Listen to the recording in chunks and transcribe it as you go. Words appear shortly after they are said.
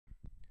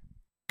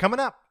Coming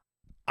up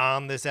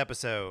on this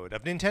episode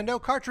of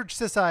Nintendo Cartridge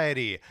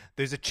Society,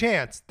 there's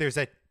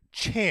a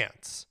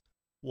chance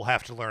we'll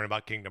have to learn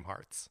about Kingdom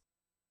Hearts.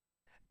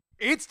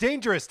 It's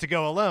dangerous to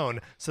go alone,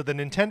 so the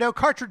Nintendo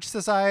Cartridge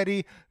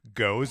Society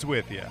goes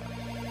with you.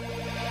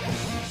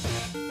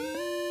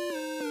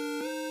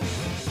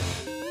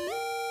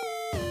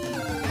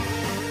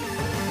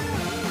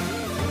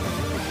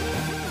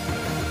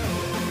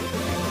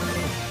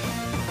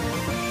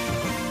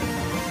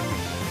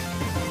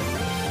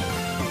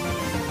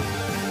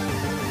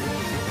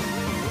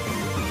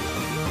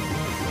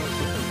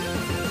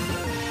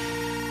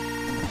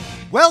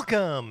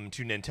 Welcome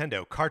to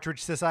Nintendo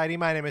Cartridge Society.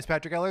 My name is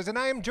Patrick Ellers, and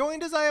I am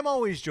joined, as I am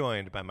always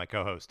joined, by my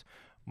co-host,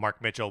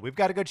 Mark Mitchell. We've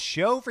got a good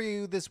show for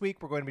you this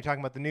week. We're going to be talking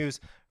about the news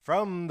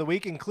from the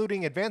week,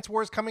 including Advance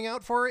Wars coming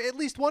out for at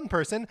least one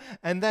person.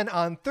 And then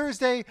on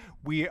Thursday,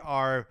 we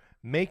are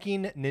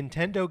making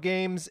Nintendo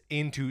games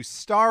into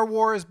Star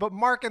Wars. But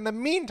Mark, in the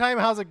meantime,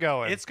 how's it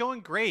going? It's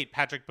going great,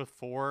 Patrick.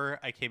 Before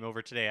I came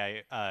over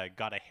today, I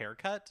got a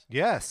haircut.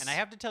 Yes. And I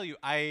have to tell you,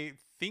 I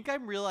think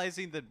I'm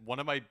realizing that one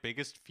of my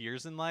biggest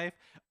fears in life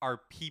are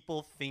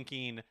people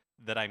thinking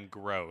that I'm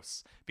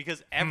gross.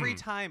 Because every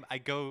time I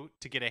go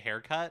to get a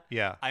haircut,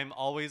 I'm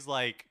always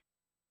like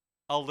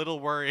a little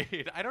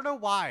worried. I don't know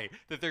why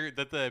that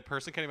the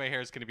person cutting my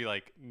hair is going to be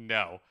like,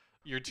 no.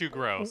 You're too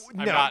gross.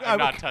 I'm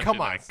not touching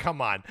this.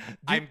 Come on.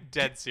 I'm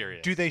dead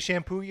serious. Do they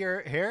shampoo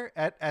your hair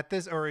at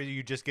this, or are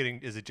you just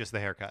is it just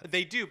the haircut?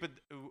 They do, but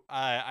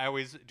I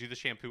always do the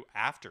shampoo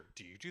after.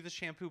 Do you do the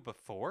shampoo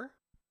before?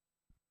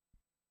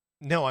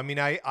 No, I mean,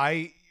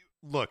 I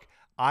look,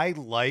 I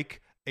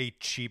like a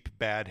cheap,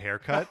 bad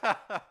haircut.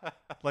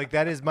 Like,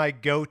 that is my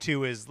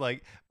go-to, is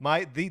like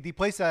the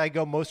place that I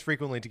go most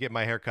frequently to get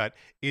my haircut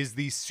is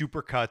the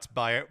Supercuts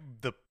by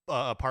the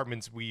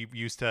apartments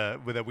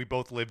that we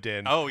both lived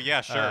in. Oh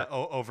yeah, sure.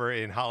 Over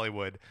in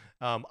Hollywood.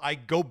 I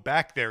go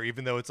back there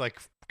even though it's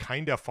like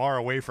kind of far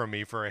away from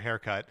me for a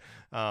haircut.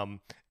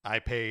 I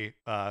pay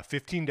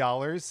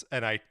 $15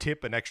 and I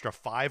tip an extra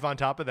 $5 on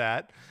top of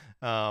that.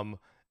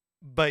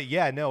 But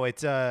yeah, no,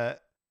 it's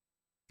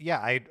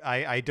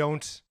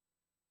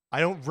I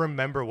don't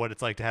remember what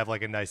it's like to have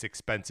like a nice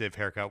expensive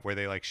haircut where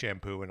they like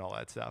shampoo and all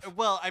that stuff.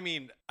 Well, I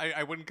mean,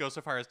 I wouldn't go so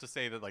far as to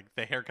say that like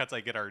the haircuts I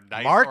get are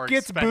nice. Mark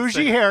gets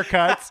bougie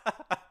haircuts.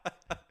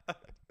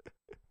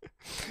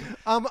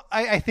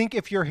 I think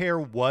if your hair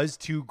was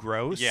too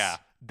gross,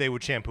 they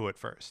would shampoo it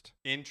first.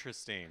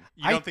 Interesting.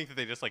 You don't think that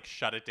they just like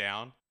shut it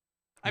down?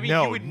 I mean,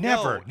 no, you would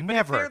never.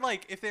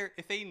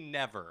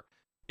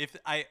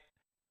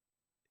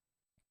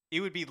 It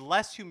would be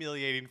less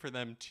humiliating for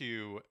them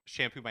to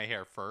shampoo my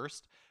hair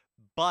first.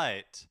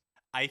 But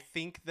I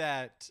think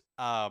that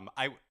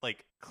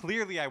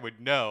clearly I would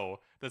know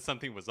that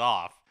something was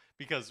off,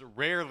 because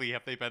rarely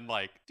have they been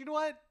like, do you know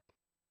what?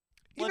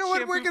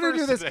 We're going to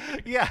do this.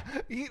 Today. Yeah.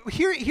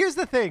 Here's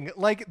the thing.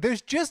 Like,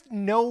 there's just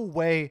no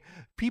way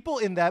people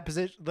in that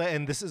position,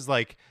 and this is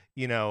like,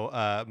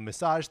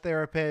 massage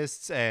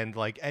therapists and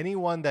like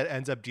anyone that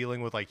ends up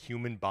dealing with like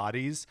human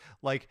bodies,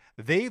 like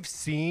they've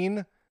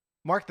seen,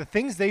 Mark, the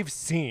things they've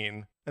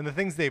seen and the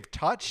things they've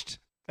touched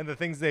and the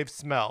things they've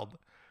smelled.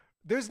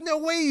 There's no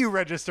way you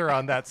register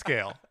on that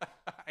scale.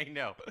 I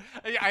know.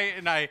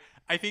 I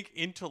think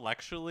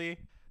intellectually,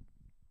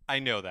 I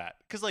know that.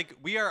 Because, like,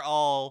 we are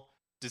all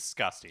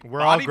disgusting. We're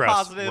Body all gross.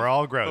 Positive, we're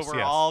all gross, but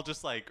we're all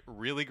just, like,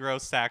 really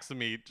gross sacks of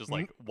meat, just,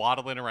 like,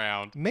 waddling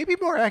around. Maybe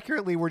more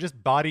accurately, we're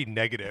just body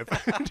negative.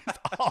 Just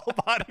all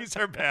bodies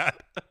are bad.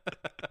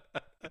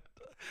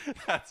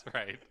 That's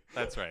right.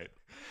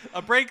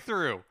 A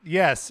breakthrough.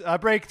 Yes, a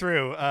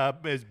breakthrough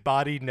is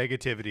body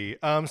negativity.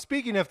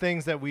 Speaking of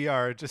things that we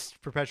are just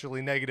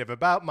perpetually negative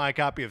about, my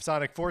copy of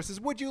Sonic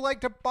Forces, would you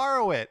like to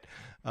borrow it?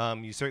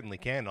 You certainly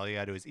can. All you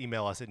got to do is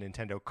email us at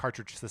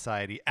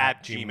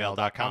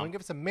nintendocartridgesociety@gmail.com and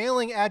give us a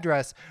mailing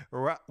address,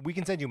 or we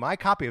can send you my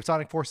copy of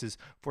Sonic Forces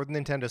for the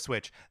Nintendo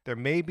Switch. There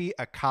may be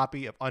a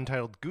copy of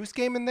Untitled Goose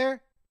Game in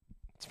there.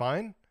 It's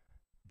fine.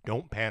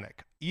 Don't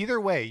panic. Either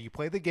way, you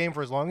play the game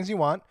for as long as you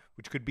want,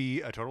 which could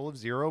be a total of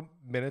 0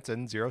 minutes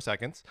and 0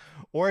 seconds,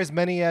 or as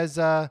many as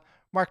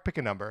Mark, pick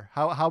a number.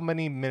 How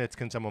many minutes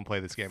can someone play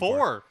this game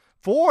for?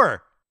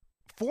 4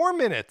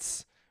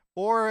 minutes,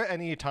 or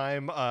any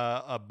time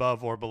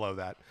above or below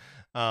that.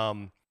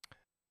 And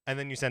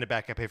then you send it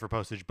back. I pay for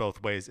postage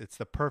both ways. It's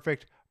the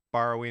perfect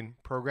borrowing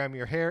program.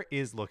 Your hair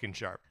is looking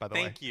sharp, by the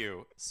way. Thank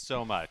you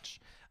so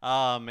much.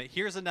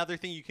 Here's another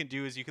thing you can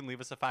do is you can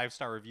leave us a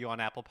 5-star review on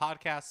Apple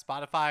Podcasts,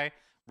 Spotify,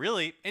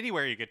 really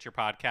anywhere you get your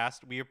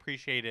podcast. We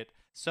appreciate it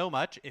so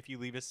much. If you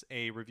leave us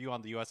a review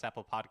on the US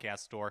Apple Podcast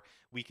Store,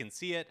 we can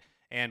see it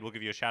and we'll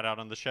give you a shout out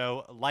on the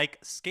show, like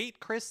Skate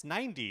Chris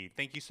 90.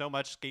 Thank you so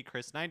much, Skate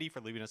Chris 90,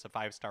 for leaving us a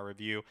 5-star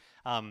review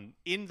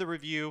in the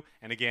review.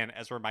 And again,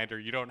 as a reminder,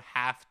 you don't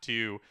have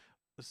to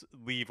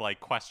leave like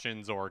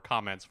questions or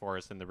comments for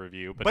us in the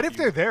review, but if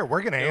they're there,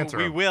 we're gonna answer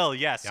we them. will.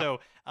 Yes. Yep. So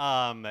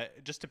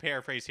just to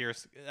paraphrase here,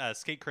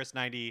 Skate Chris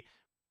 90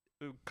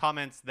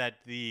 comments that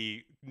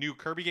the new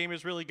Kirby game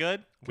is really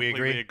good. We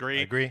Completely agree.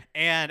 I agree.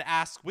 And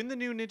asks when the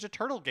new Ninja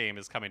Turtle game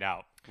is coming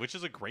out, which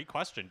is a great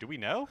question. Do we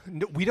know?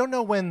 No, we don't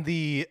know when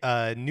the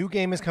new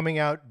game is coming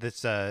out.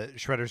 That's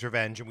Shredder's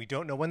Revenge, and we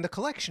don't know when the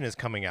collection is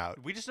coming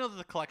out. We just know that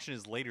the collection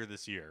is later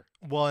this year.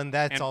 Well, and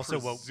that's And also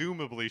what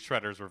presumably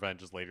Shredder's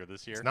Revenge is later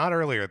this year. it's not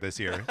earlier this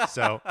year.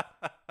 So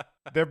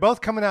they're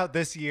both coming out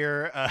this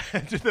year,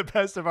 to the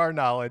best of our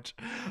knowledge.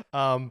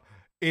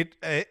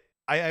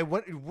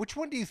 Which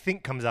one do you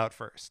think comes out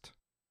first?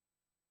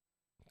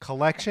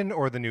 Collection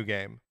or the new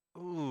game?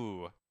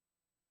 Ooh.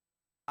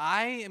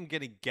 I am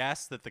going to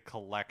guess that the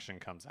collection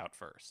comes out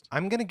first.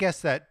 I'm gonna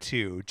guess that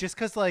too, just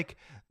because like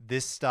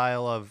this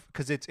style of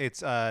because it's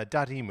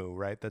Dotemu,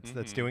 right?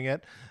 That's doing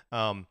it.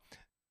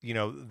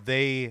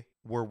 They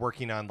were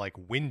working on like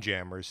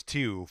Windjammers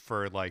too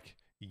for like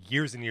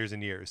years and years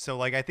and years. So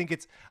like I think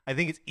it's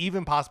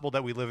even possible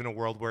that we live in a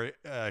world where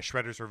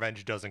Shredder's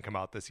Revenge doesn't come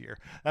out this year.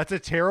 That's a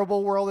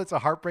terrible world. It's a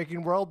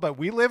heartbreaking world, but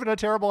we live in a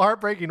terrible,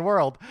 heartbreaking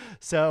world.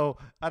 So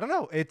I don't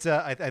know. It's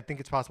I think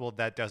it's possible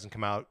that doesn't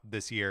come out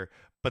this year,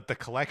 but the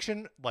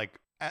collection, like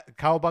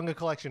Cowabunga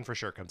collection, for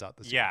sure comes out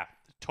this year. Yeah,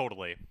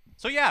 totally.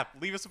 So yeah,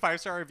 leave us a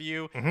 5-star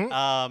review.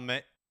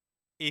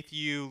 If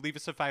you leave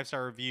us a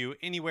 5-star review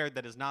anywhere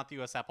that is not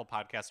the US Apple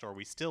Podcast Store,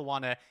 we still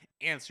want to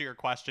answer your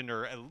question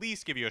or at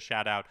least give you a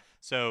shout out.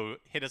 So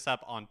hit us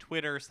up on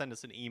Twitter, send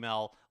us an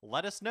email,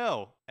 let us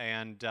know.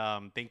 And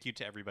thank you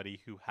to everybody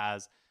who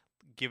has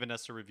given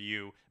us a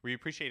review. We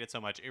appreciate it so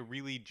much. It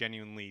really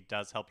genuinely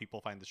does help people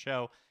find the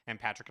show. And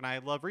Patrick and I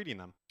love reading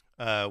them.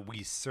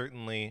 We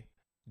certainly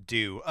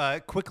do.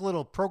 Quick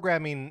little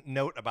programming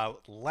note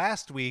about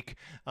last week.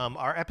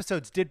 Our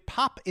episodes did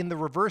pop in the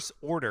reverse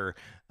order.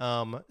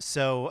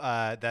 So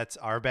that's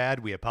our bad.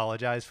 We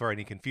apologize for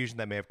any confusion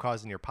that may have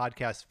caused in your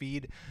podcast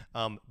feed.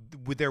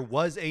 There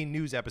was a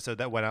news episode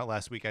that went out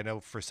last week. I know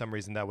for some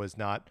reason that was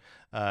not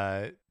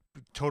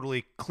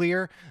totally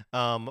clear.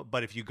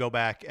 But if you go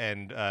back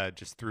and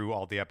just through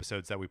all the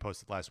episodes that we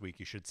posted last week,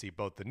 you should see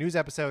both the news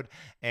episode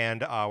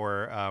and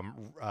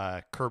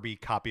our Kirby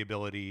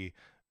copyability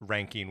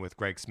ranking with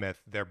Greg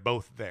Smith. They're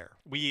both there.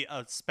 We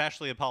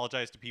especially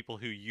apologize to people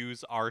who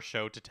use our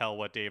show to tell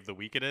what day of the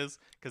week it is,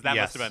 because that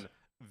must have been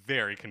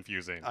very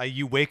confusing.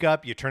 You wake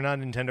up, you turn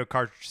on Nintendo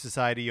Cartridge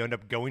Society, you end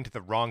up going to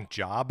the wrong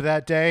job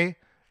that day,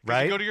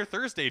 right? You go to your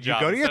Thursday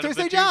job. You go to your instead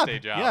Thursday of the job. Tuesday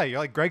job. Yeah, you're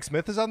like, Greg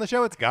Smith is on the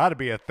show. It's got to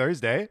be a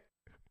Thursday.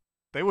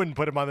 They wouldn't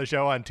put him on the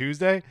show on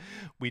Tuesday.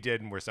 We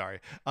did, and we're sorry.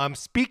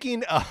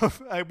 Speaking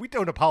of, we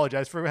don't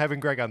apologize for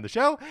having Greg on the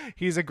show.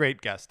 He's a great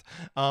guest.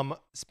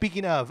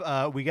 Speaking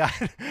of, we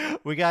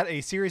got a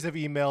series of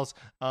emails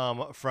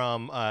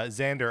from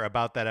Xander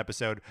about that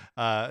episode.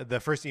 The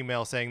first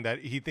email saying that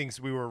he thinks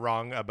we were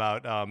wrong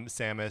about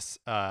Samus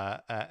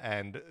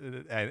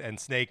and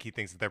Snake. He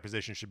thinks that their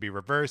position should be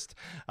reversed.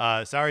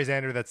 Sorry,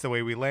 Xander, that's the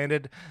way we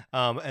landed.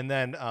 And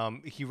then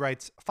he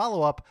writes,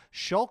 follow up,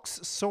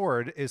 Shulk's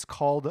sword is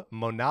called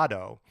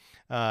Monado.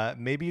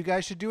 Maybe you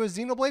guys should do a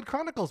Xenoblade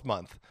Chronicles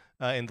month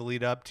in the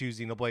lead up to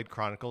Xenoblade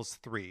Chronicles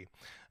 3.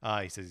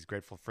 He says he's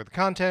grateful for the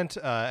content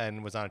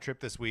and was on a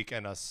trip this week,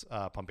 and us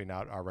pumping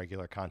out our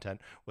regular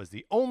content was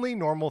the only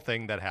normal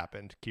thing that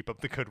happened. Keep up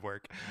the good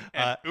work.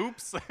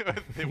 Oops.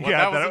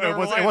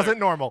 It wasn't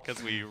normal.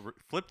 Because we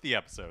flipped the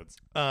episodes.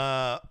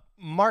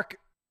 Mark,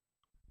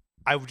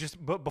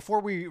 before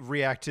we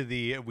react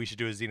to we should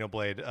do a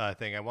Xenoblade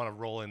thing, I want to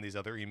roll in these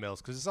other emails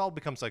because this all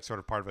becomes like sort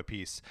of part of a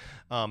piece.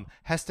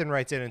 Heston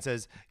writes in and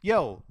says,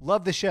 yo,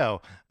 love the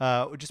show.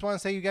 Just want to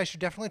say you guys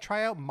should definitely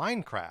try out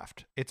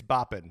Minecraft. It's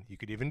boppin'. You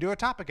could even do a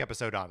topic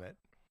episode on it.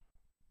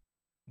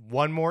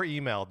 One more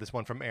email, this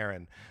one from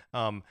Aaron.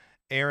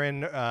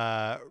 Aaron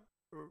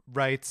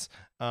writes,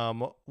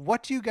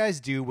 what do you guys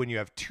do when you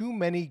have too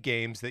many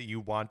games that you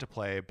want to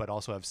play but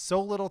also have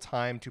so little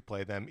time to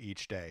play them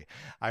each day?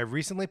 I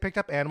recently picked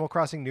up Animal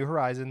Crossing New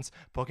Horizons,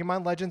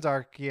 Pokemon Legends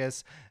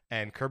Arceus,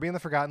 and Kirby and the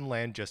Forgotten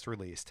Land just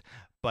released.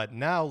 But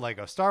now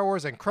Lego Star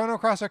Wars and Chrono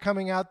Cross are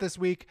coming out this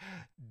week.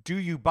 Do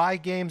you buy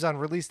games on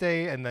release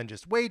day and then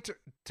just wait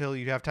till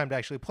you have time to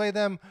actually play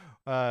them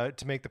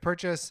to make the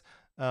purchase?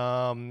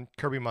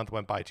 Kirby month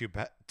went by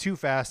too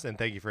fast, and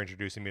thank you for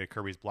introducing me to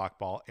Kirby's Block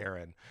Ball,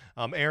 Aaron.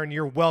 Aaron,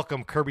 you're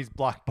welcome. Kirby's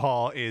Block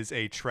Ball is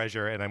a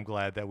treasure, and I'm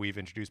glad that we've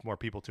introduced more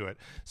people to it.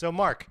 So,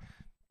 Mark,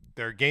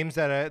 there are games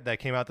that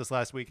came out this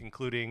last week,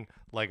 including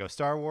Lego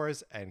Star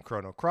Wars and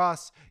Chrono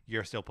Cross.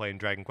 You're still playing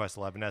Dragon Quest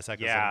XI S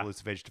Echoes of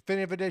Elusive Age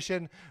Definitive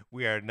Edition.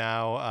 We are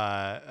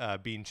now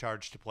being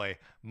charged to play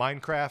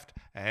Minecraft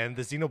and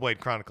the Xenoblade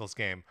Chronicles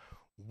game.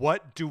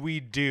 What do we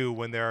do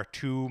when there are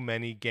too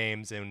many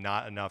games and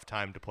not enough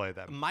time to play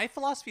them? My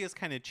philosophy has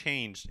kind of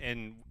changed,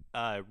 and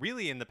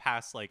really in the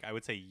past, like I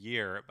would say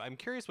year. I'm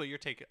curious what your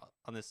take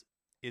on this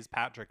is,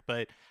 Patrick,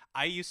 but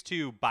I used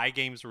to buy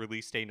games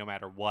release day no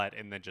matter what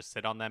and then just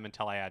sit on them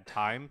until I had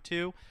time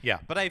to. Yeah.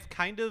 But I've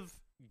kind of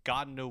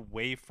gotten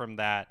away from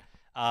that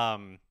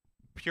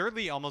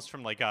purely almost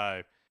from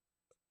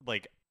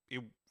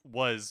it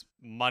was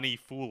money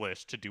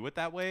foolish to do it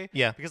that way.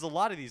 Yeah. Because a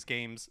lot of these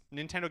games,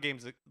 Nintendo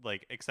games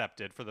like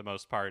accepted for the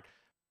most part,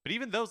 But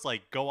even those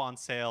like go on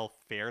sale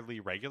fairly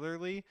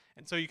regularly,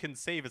 and so you can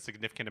save a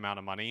significant amount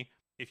of money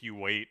if you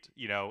wait,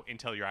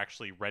 until you're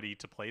actually ready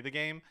to play the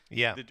game,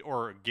 Yeah.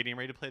 or getting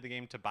ready to play the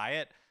game to buy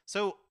it.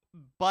 So,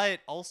 but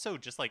also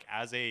just like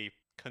as a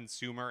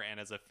consumer and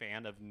as a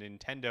fan of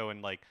Nintendo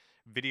and like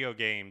video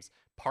games,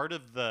 part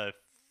of the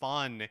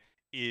fun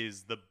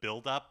is the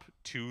build up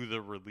to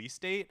the release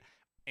date.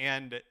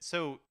 And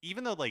so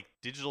even though like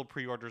digital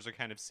pre-orders are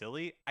kind of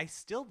silly, I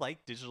still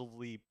like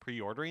digitally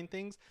pre-ordering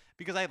things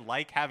because I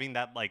like having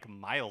that like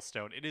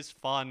milestone. It is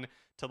fun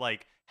to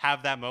like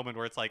have that moment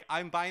where it's like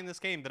I'm buying this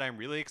game that I'm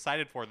really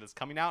excited for that's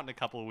coming out in a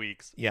couple of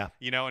weeks. Yeah.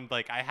 And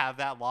like I have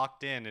that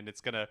locked in and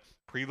it's going to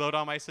preload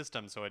on my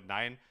system, so at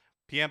 9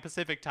 p.m.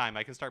 Pacific time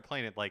I can start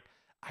playing it. Like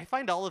I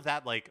find all of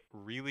that like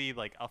really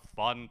like a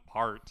fun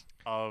part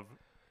of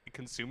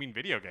consuming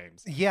video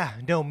games. Yeah,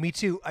 no, me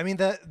too. I mean,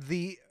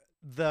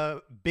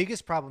 the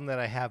biggest problem that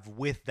I have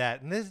with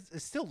that, and this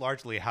is still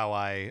largely how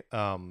I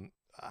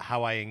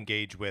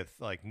engage with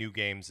like new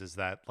games, is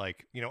that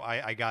like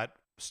I got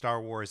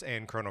Star Wars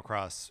and Chrono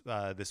Cross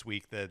this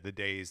week, the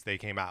days they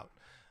came out,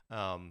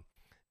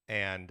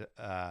 and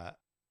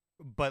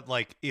but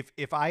like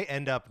if I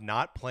end up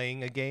not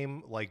playing a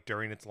game like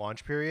during its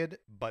launch period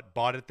but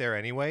bought it there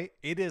anyway,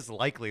 it is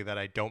likely that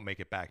I don't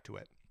make it back to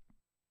it,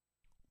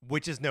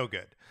 which is no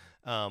good.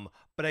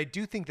 But I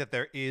do think that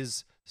there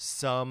is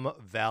some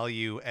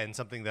value and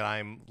something that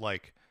I'm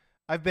like,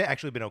 I've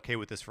actually been okay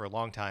with this for a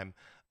long time,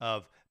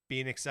 of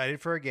being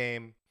excited for a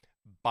game,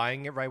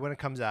 buying it right when it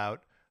comes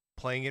out,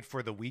 playing it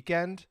for the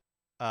weekend,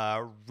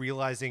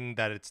 realizing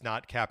that it's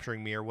not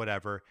capturing me or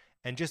whatever,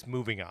 and just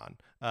moving on,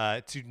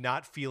 to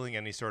not feeling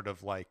any sort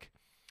of like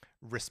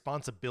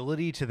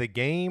responsibility to the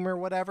game or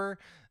whatever,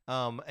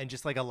 and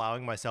just like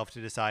allowing myself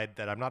to decide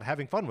that I'm not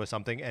having fun with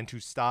something and to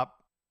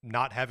stop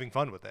not having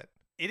fun with it.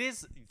 It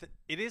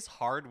is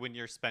hard when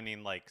you're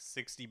spending like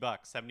 $60,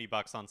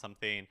 $70 on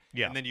something,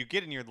 Yeah. and then you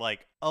get and you're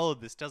like, oh,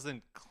 this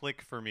doesn't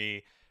click for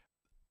me.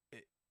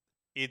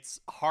 It's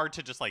hard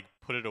to just like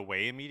put it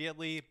away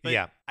immediately. But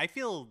Yeah. I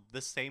feel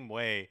the same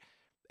way,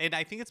 and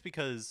I think it's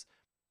because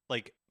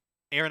like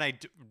Aaron,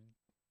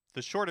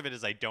 the short of it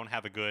is I don't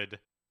have a good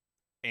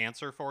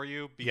answer for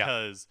you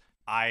because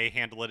I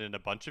handle it in a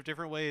bunch of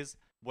different ways.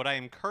 What I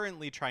am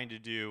currently trying to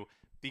do,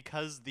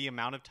 because the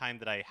amount of time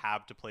that I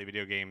have to play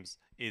video games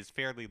is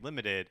fairly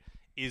limited,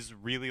 is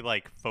really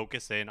like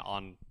focus in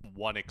on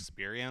one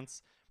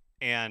experience.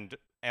 And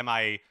am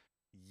I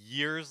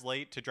years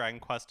late to Dragon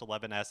Quest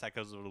XI's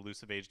Echoes of an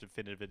Elusive Age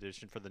Definitive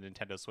Edition for the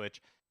Nintendo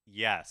Switch?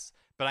 Yes.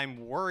 But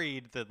I'm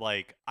worried that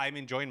like I'm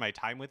enjoying my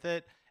time with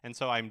it, and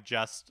so I'm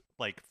just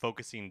like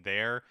focusing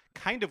there.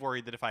 Kind of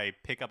worried that if I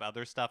pick up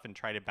other stuff and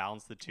try to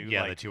balance the two,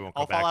 Yeah, like, the two won't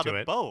go I'll fall back out to of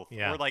it. both.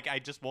 Yeah. Or like I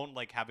just won't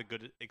like have a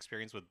good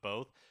experience with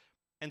both.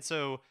 And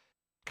so,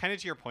 kind of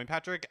to your point,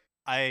 Patrick,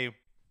 I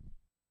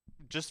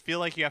just feel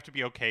like you have to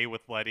be okay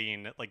with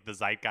letting like the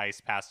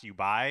zeitgeist pass you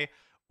by,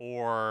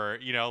 or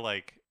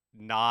like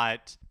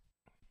not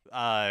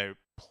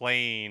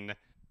playing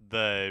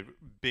the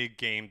big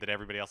game that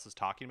everybody else is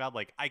talking about.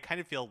 Like I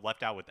kind of feel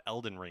left out with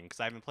Elden Ring because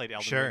I haven't played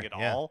Elden Ring at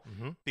all,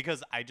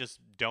 because I just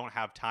don't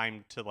have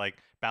time to like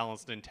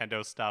balance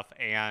Nintendo stuff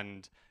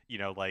and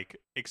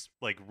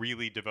like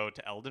really devote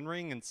to Elden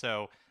Ring. And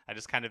so I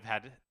just kind of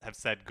have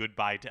said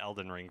goodbye to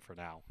Elden Ring for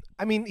now.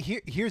 I mean,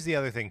 here's the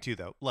other thing too,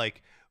 though.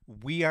 Like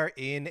we are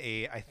in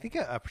I think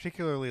a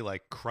particularly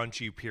like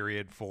crunchy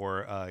period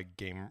for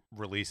game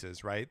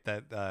releases, right?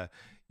 That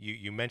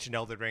you mentioned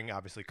Elden Ring.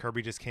 Obviously,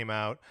 Kirby just came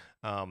out.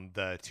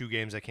 The two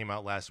games that came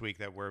out last week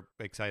that we're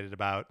excited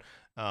about.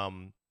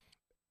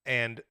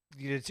 And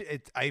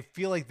I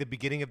feel like the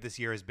beginning of this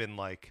year has been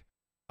like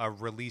a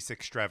release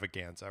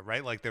extravaganza,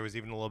 right? Like there was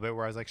even a little bit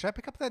where I was like, should I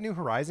pick up that new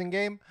Horizon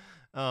game?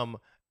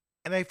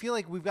 And I feel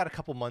like we've got a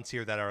couple months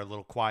here that are a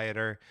little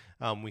quieter.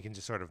 We can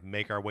just sort of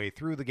make our way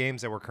through the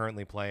games that we're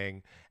currently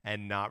playing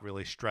and not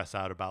really stress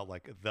out about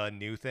like the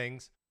new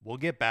things. We'll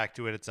get back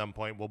to it at some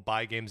point. We'll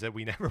buy games that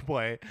we never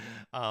play.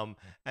 And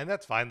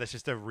that's fine. That's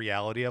just a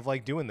reality of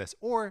like doing this.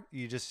 Or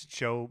you just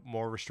show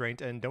more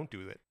restraint and don't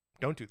do it.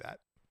 Don't do that.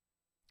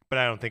 But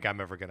I don't think I'm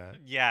ever going to.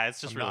 Yeah,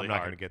 it's just I'm not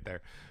going to get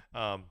there.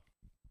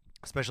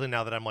 Especially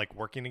now that I'm like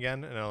working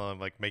again and I'm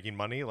like making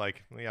money,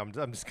 like I'm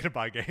just gonna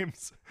buy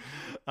games.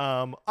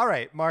 All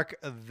right, Mark,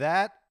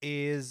 that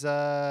is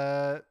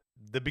the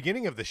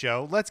beginning of the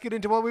show. Let's get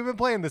into what we've been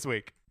playing this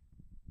week.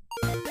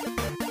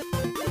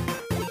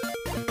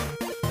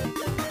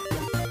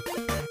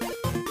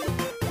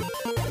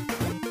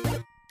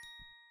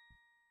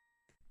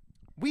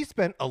 We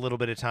spent a little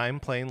bit of time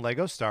playing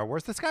Lego Star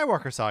Wars: The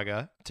Skywalker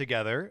Saga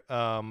together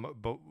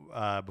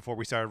before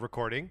we started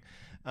recording.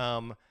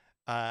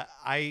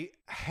 I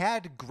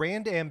had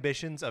grand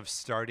ambitions of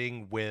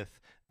starting with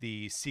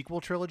the sequel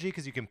trilogy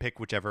because you can pick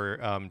whichever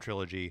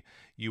trilogy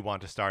you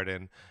want to start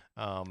in.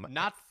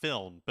 Not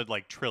film, but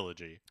like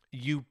trilogy.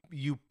 You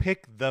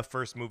pick the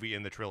first movie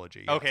in the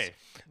trilogy. Yes. Okay.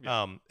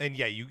 Yeah. And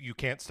yeah, you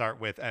can't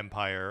start with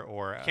Empire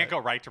or can't go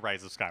right to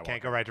Rise of Skywalker.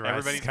 Can't go right to Rise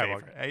Everybody's of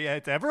Skywalker. Favorite. Yeah,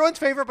 it's everyone's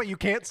favorite, but you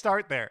can't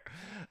start there.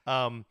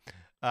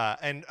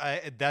 And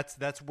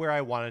that's where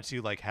I wanted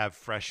to like have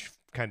fresh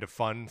kind of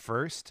fun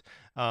first.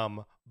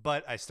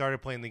 But I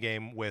started playing the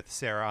game with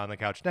Sarah on the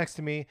couch next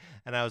to me,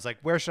 and I was like,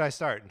 "Where should I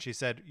start?" And she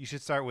said, "You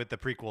should start with the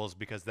prequels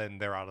because then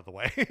they're out of the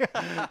way."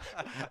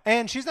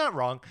 And she's not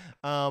wrong.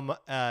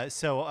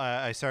 So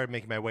I started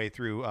making my way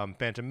through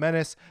Phantom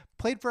Menace.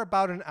 Played for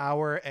about an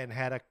hour and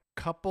had a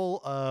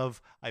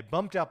I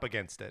bumped up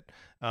against it.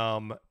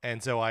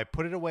 And so I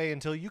put it away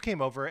until you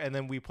came over, and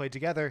then we played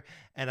together.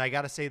 And I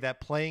got to say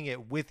that playing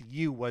it with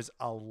you was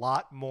a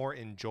lot more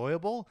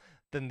enjoyable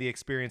than the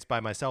experience by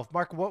myself.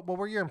 Mark, what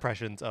were your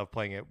impressions of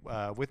playing it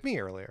with me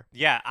earlier?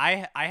 Yeah,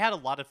 I had a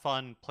lot of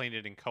fun playing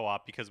it in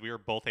co-op because we were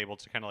both able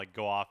to kind of like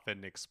go off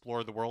and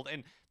explore the world.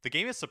 And the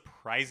game is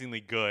surprisingly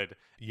good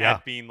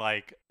at being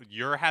like,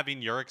 you're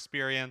having your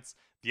experience,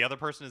 the other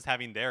person is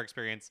having their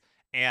experience.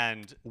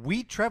 And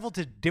we traveled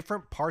to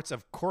different parts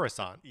of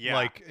Coruscant. Yeah.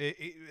 Like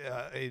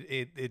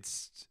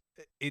it's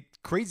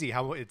crazy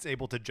how it's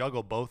able to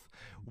juggle both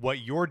what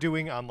you're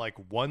doing on like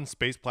one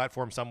space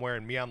platform somewhere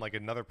and me on like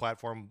another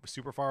platform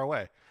super far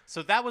away.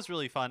 So that was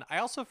really fun. I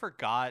also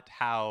forgot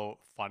how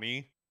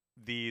funny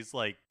these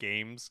like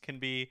games can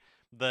be.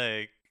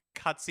 The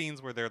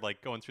cutscenes where they're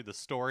like going through the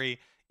story,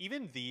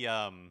 even the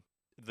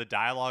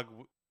dialogue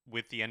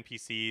with the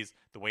NPCs,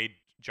 the way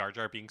Jar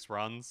Jar Binks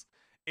runs.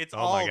 It's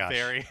all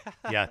very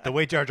yeah, the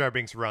way Jar Jar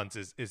Binks runs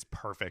is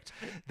perfect.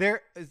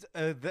 There is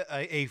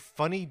a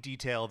funny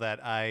detail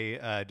that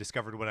I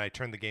discovered when I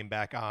turned the game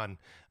back on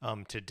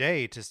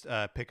today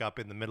to pick up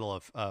in the middle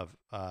of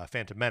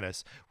Phantom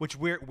Menace, which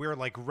we're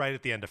like right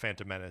at the end of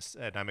Phantom Menace,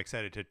 and I'm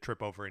excited to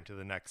trip over into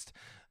the next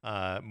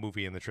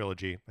movie in the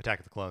trilogy,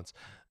 Attack of the Clones.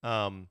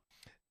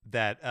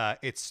 That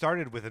it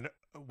started with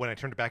when I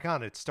turned it back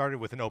on, it started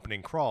with an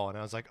opening crawl, and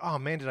I was like, oh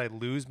man, did I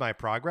lose my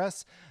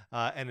progress?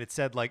 And it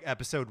said like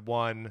episode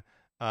 1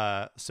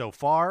 so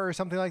far or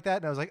something like that.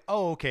 And I was like,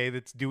 oh, okay,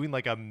 that's doing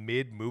like a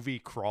mid-movie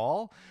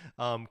crawl.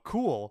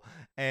 Cool.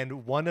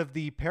 And one of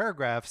the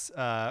paragraphs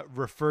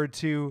referred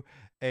to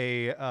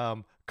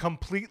a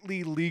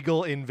completely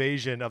legal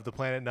invasion of the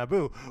planet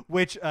Naboo,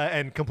 which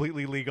and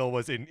completely legal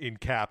was in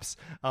caps,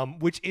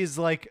 which is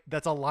like,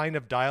 that's a line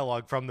of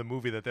dialogue from the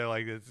movie that they're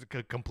like, it's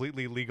a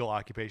completely legal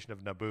occupation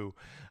of Naboo.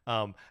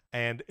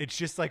 And it's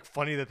just like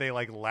funny that they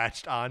like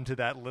latched on to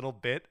that little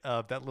bit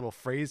of that little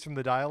phrase from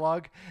the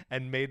dialogue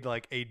and made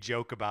like a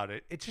joke about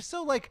it. It's just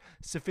so like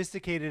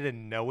sophisticated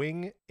and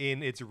knowing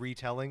in its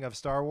retelling of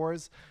Star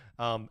Wars.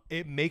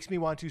 It makes me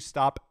want to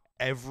stop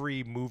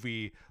every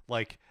movie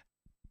like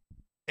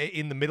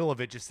in the middle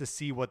of it just to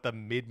see what the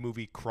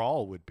mid-movie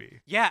crawl would be.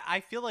 Yeah, I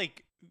feel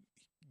like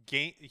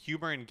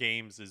humor in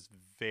games is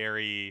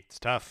it's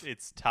tough.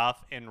 It's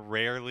tough, and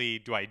rarely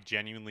do I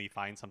genuinely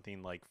find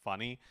something like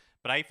funny.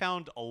 But I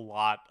found a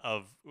lot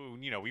of,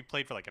 we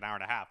played for like an hour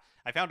and a half.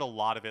 I found a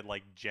lot of it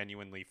like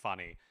genuinely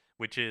funny,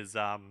 which is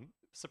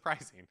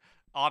surprising,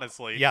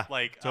 honestly. Yeah,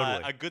 like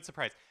totally. A good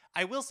surprise.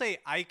 I will say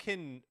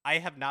I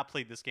have not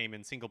played this game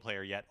in single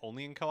player yet,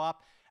 only in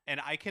co-op,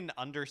 and I can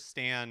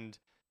understand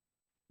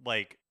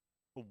like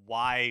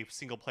why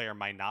single player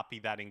might not be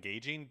that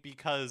engaging,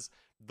 because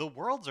the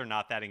worlds are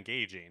not that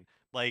engaging.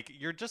 Like,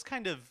 you're just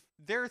kind of,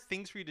 there are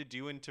things for you to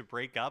do and to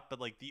break up, but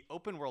like the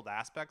open world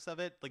aspects of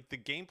it, like the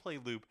gameplay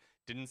loop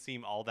didn't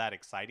seem all that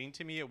exciting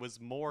to me. It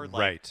was more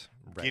like right.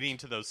 getting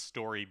to those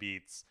story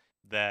beats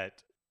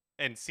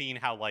and seeing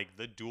how like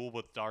the duel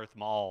with Darth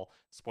Maul,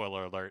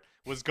 spoiler alert,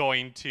 was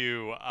going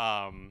to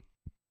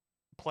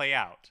play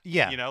out.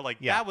 Yeah.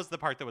 That was the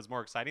part that was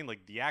more exciting.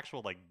 Like the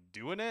actual like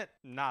doing it,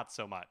 not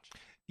so much.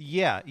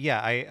 Yeah,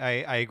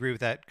 I agree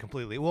with that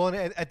completely. Well,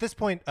 and at this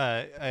point,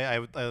 I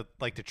would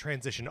like to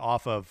transition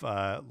off of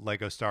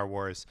Lego Star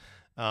Wars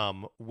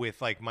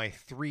with like my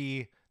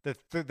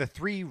the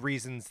three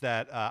reasons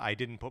that I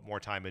didn't put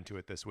more time into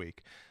it this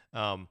week.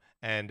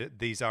 And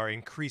these are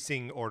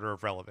increasing order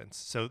of relevance.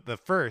 So the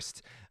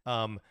first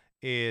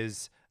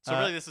is... So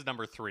really, this is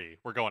number 3.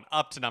 We're going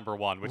up to number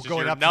 1, which is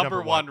your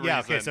number one reason. Yeah,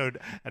 okay, so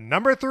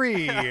number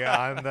 3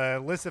 on the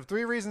list of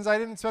 3 reasons I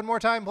didn't spend more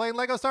time playing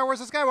Lego Star Wars: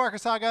 The Skywalker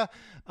Saga.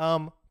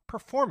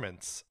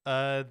 Performance.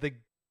 The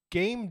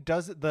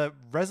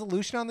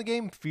resolution on the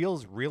game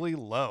feels really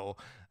low.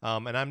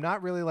 And I'm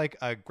not really like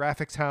a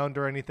graphics hound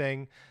or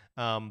anything.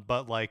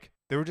 But like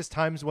there were just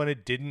times when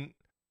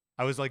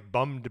I was like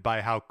bummed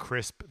by how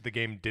crisp the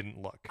game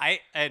didn't look. I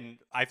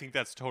think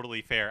that's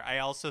totally fair. I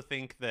also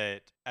think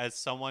that as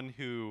someone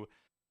who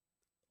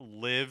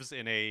lives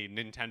in a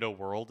Nintendo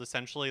world,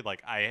 essentially,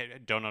 like I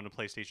don't own a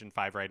PlayStation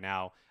 5 right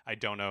now. I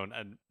don't own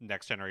a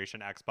next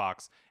generation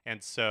Xbox.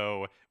 And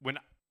so when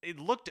it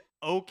looked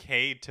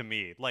okay to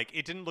me, like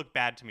it didn't look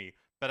bad to me,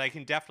 but I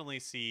can definitely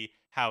see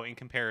how in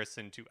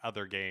comparison to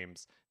other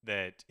games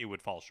that it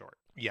would fall short.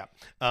 Yeah.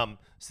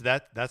 So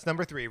that's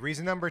number 3.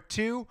 Reason number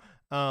 2,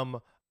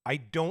 I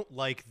don't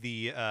like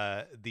the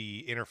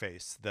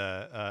interface,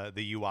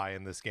 the UI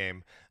in this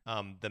game.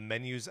 The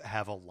menus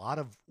have a lot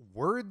of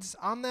words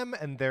on them,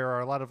 and there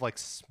are a lot of like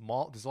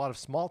small. There's a lot of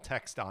small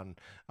text on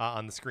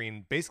the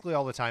screen basically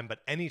all the time. But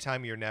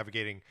anytime you're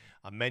navigating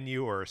a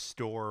menu or a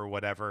store or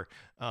whatever,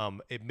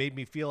 it made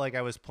me feel like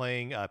I was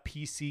playing a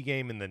PC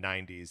game in the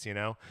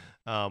 '90s.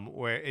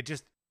 Where it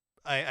just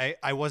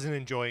I wasn't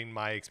enjoying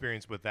my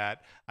experience with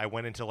that. I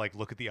went into like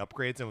look at the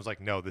upgrades and was like,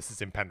 no, this is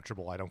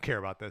impenetrable. I don't care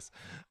about this.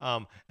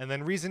 And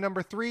then reason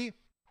number 3,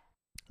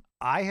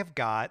 I have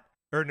got,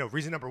 or no,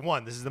 reason number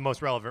 1. This is the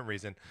most relevant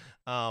reason.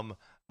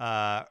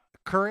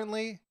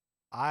 Currently,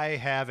 I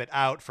have it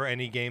out for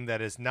any game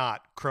that is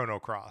not Chrono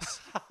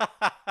Cross.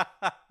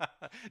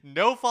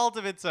 No fault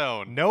of its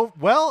own. No,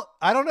 well,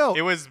 I don't know.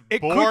 It was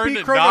It born could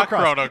be Chrono not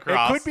Cross. Chrono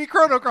Cross. It could be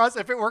Chrono Cross.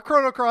 If it were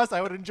Chrono Cross,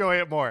 I would enjoy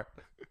it more.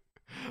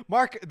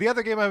 Mark, the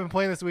other game I've been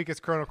playing this week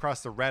is Chrono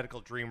Cross: The Radical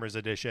Dreamers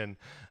Edition.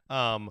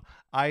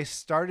 I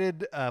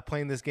started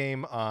playing this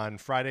game on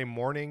Friday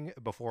morning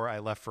before I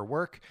left for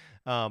work,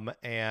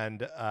 and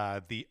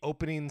the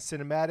opening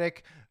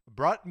cinematic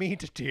brought me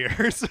to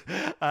tears,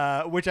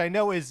 which I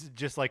know is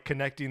just like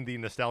connecting the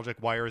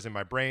nostalgic wires in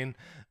my brain,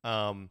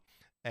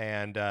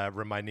 and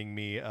reminding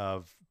me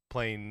of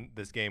playing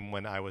this game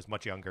when I was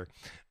much younger.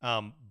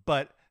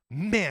 But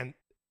man,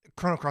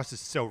 Chrono Cross is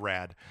so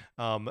rad.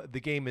 The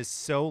game is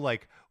so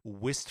like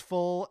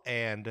wistful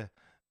and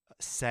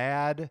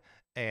sad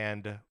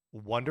and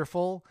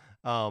wonderful.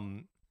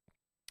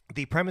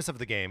 The premise of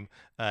the game,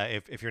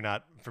 if you're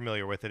not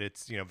familiar with it,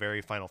 it's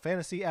very Final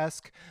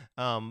Fantasy-esque.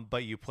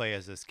 But you play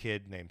as this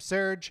kid named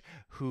Serge,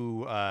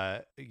 who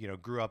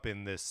grew up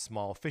in this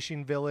small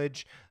fishing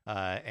village,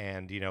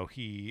 and you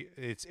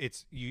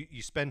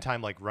spend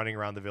time like running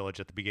around the village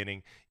at the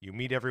beginning. You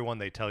meet everyone,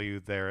 they tell you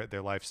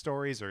their life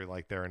stories, or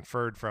like they're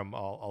inferred from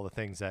all the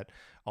things that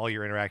all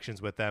your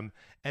interactions with them,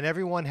 and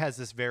everyone has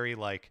this very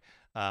like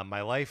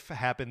my life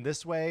happened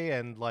this way,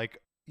 and like,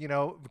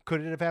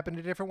 could it have happened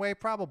a different way?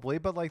 Probably,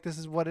 but like this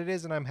is what it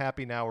is, and I'm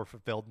happy now, or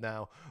fulfilled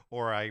now,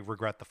 or I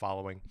regret the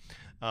following.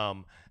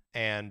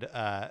 And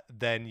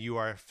then you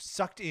are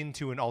sucked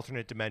into an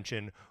alternate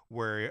dimension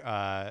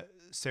where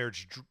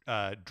Serge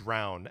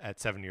drowned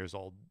at 7 years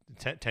old,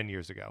 10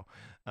 years ago.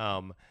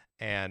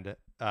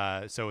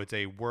 So it's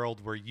a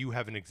world where you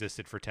haven't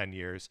existed for 10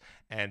 years,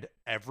 and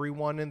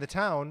everyone in the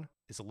town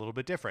is a little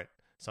bit different.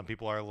 Some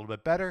people are a little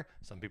bit better.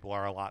 Some people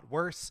are a lot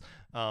worse.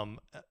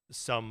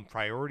 Some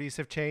priorities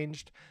have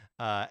changed,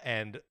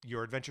 and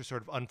your adventure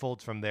sort of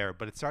unfolds from there.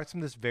 But it starts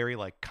from this very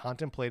like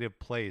contemplative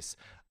place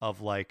of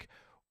like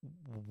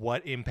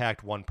what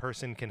impact one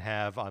person can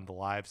have on the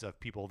lives of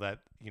people that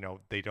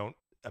they don't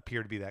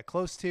appear to be that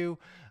close to,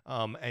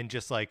 and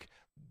just like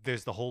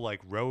there's the whole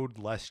like road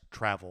less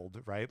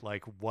traveled, right?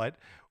 Like what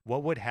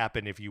would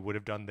happen if you would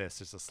have done this?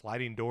 There's a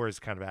sliding doors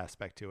kind of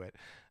aspect to it.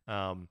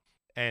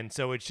 And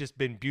so it's just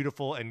been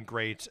beautiful and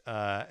great,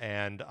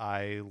 and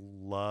I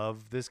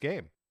love this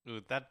game.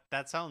 Ooh,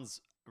 that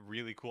sounds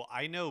really cool.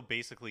 I know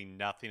basically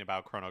nothing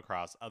about Chrono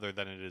Cross other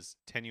than it is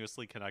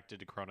tenuously connected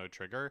to Chrono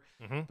Trigger.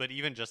 Mm-hmm. But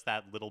even just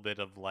that little bit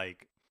of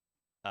like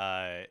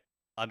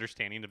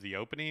understanding of the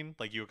opening,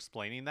 like you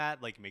explaining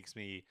that, like makes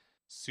me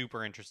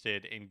super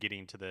interested in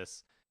getting to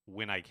this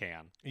when I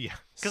can. Yeah,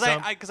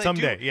 because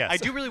someday, yes. I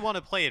do really want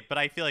to play it, but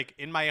I feel like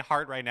in my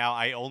heart right now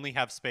I only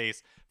have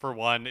space for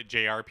one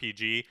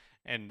JRPG.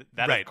 And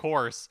that, right. Of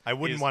course, I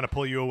wouldn't want to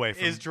pull you away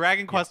from. Is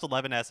Dragon Quest XI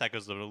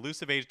Echoes of an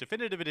Elusive Age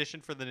Definitive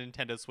Edition for the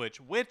Nintendo Switch,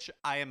 which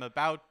I am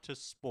about to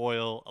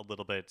spoil a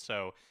little bit.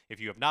 So if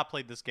you have not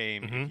played this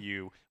game, Mm-hmm. if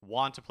you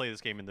want to play this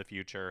game in the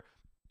future,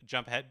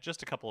 jump ahead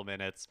just a couple of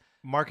minutes.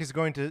 Mark is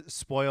going to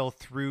spoil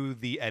through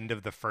the end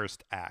of the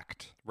first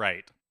act.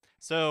 Right.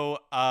 So,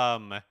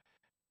 like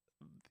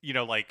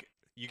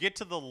you get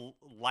to the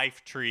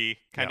life tree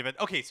kind of.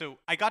 Okay, so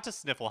I got to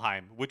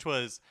Sniffleheim, which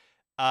was.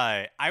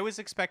 I was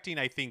expecting,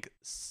 I think,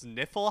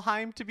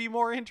 Sniffleheim to be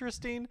more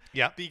interesting.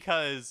 Yeah.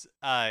 Because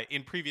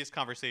in previous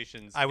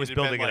conversations, I was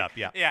building it up.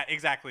 Yeah. Yeah,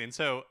 exactly. And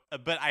so,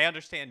 but I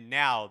understand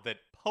now that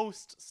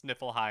post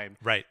Sniffleheim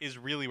is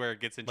really where it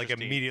gets interesting.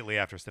 Like immediately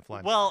after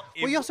Sniffleheim. Well,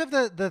 you also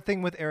have the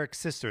thing with Eric's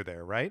sister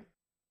there, right?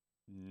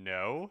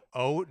 No.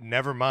 Oh,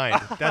 never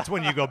mind. That's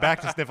when you go back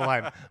to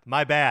Sniffleheim.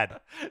 My bad.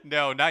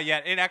 No, not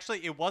yet. And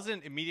actually, it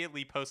wasn't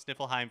immediately post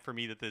Sniffleheim for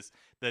me that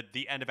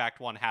the end of Act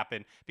 1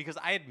 happened, because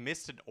I had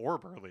missed an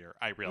orb earlier,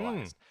 I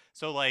realized.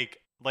 So like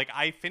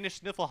I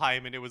finished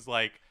Sniffleheim and it was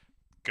like,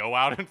 go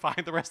out and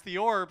find the rest of the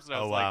orbs. And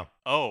I was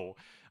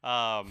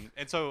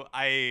and so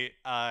I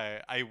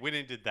went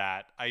and did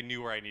that. I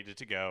knew where I needed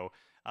to go.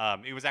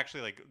 It was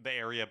actually like the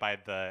area by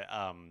the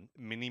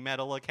Mini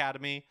Metal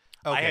Academy.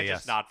 Okay, I had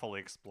just not fully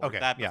explored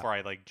that before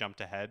I like jumped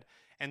ahead.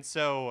 And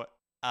so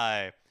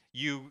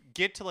you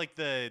get to like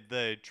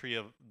the tree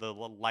of the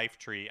life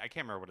tree. I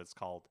can't remember what it's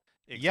called.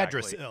 Exactly.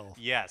 Yggdrasil.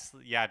 Yes,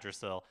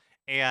 Yggdrasil.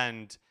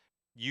 And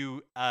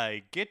you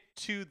get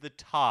to the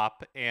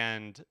top,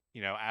 and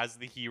as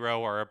the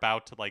hero are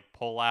about to like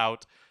pull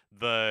out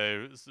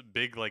the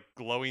big like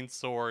glowing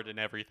sword and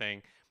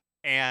everything,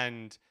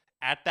 and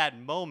at that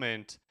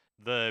moment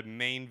the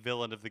main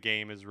villain of the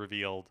game is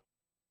revealed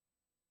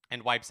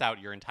and wipes out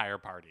your entire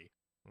party.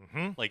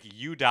 Mm-hmm. Like,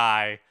 you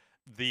die,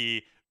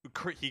 he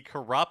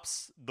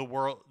corrupts the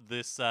world,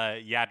 this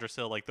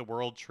Yggdrasil, like the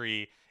world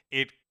tree.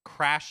 It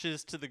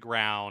crashes to the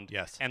ground.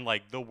 Yes. And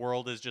like the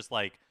world is just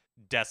like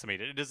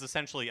decimated. It is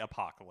essentially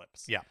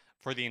apocalypse. Yeah.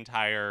 For the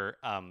entire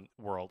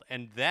world.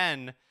 And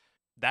then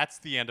that's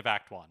the end of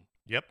Act 1.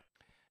 Yep.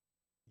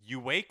 You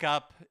wake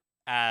up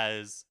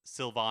as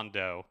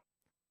Sylvando,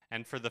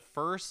 and for the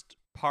first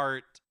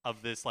part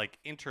of this like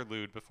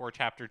interlude before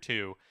Chapter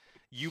 2,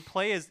 you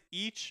play as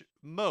each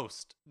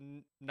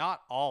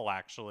not all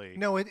actually.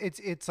 No,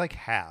 it's like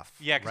half.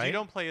 Yeah, because right? you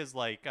don't play as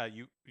like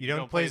you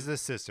don't play as the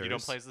sisters. You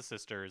don't play as the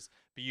sisters,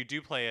 but you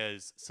do play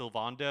as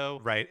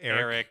Sylvando, right?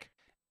 Eric,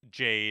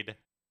 Jade,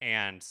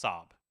 and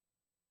Sob.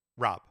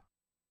 Rob.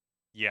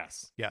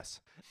 Yes.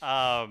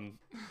 And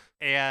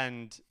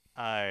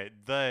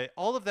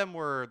all of them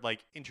were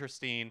like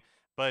interesting,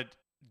 but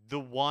the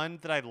one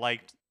that I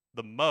liked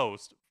the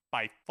most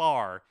by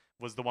far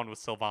was the one with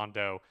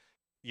Sylvando.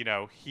 You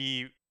know,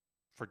 he,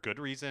 for good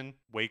reason,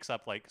 wakes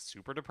up like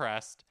super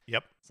depressed.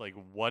 Yep. It's like,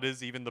 what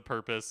is even the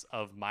purpose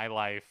of my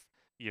life?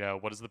 You know,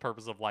 what is the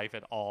purpose of life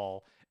at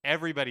all?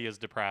 Everybody is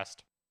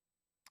depressed.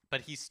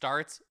 But he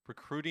starts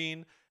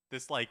recruiting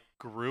this like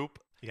group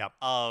Yep.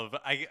 of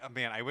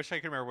I wish I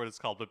could remember what it's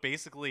called, but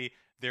basically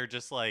they're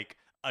just like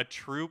a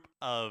troupe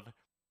of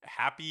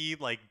happy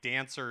like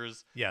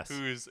dancers Yes.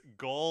 whose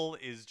goal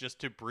is just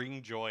to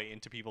bring joy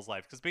into people's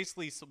life. Because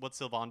basically what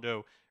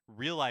Sylvando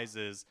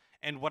realizes,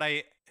 and what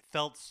I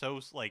felt so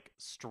like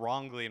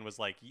strongly and was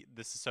like,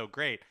 this is so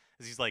great,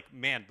 is he's like,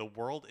 man, the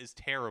world is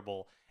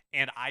terrible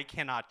and I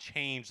cannot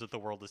change that the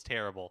world is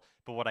terrible.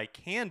 But what I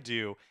can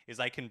do is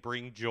I can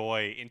bring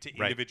joy into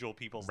individual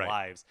people's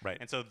lives. Right.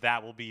 And so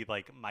that will be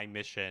like my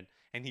mission.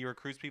 And he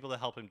recruits people to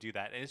help him do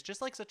that. And it's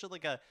just like such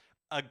a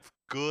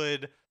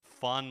good,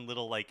 fun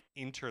little like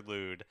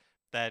interlude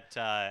that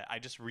I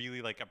just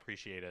really like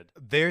appreciated.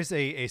 There's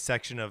a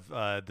section of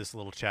this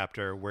little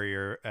chapter where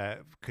you're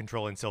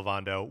controlling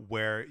Sylvando,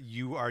 where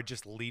you are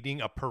just leading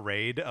a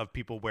parade of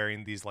people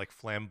wearing these like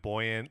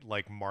flamboyant,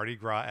 like Mardi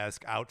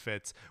Gras-esque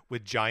outfits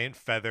with giant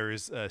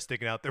feathers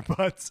sticking out their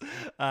butts,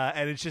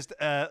 and it's just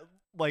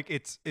like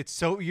it's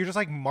so you're just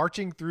like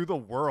marching through the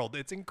world.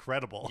 It's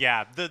incredible.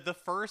 Yeah, the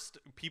first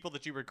people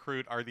that you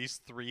recruit are these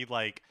three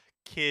like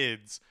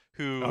kids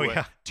who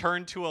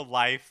turn to a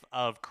life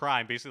of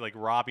crime, basically like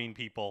robbing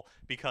people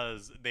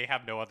because they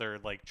have no other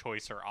like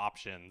choice or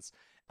options.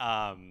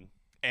 But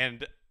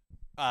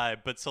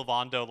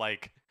Sylvando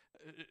like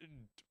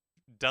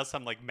does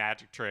some like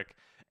magic trick,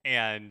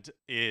 and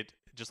it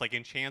just like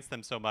enchants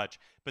them so much.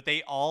 But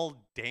they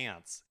all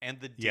dance, and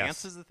the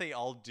dances that they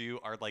all do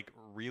are like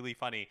really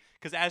funny,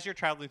 because as you're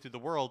traveling through the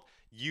world,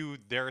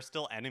 there are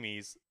still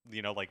enemies,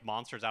 you know, like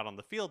monsters out on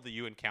the field that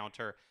you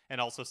encounter,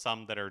 and also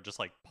some that are just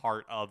like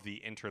part of the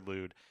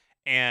interlude.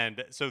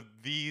 And so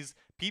these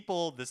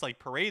people, this like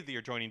parade that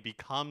you're joining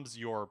becomes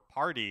your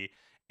party,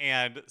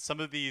 and some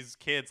of these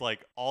kids,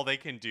 like all they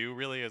can do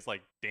really is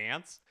like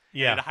dance.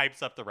 Yeah. And it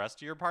hypes up the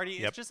rest of your party.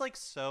 Yep. It's just like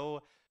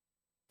so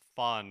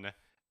fun,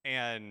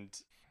 and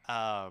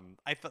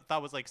I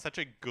thought was like such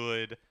a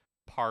good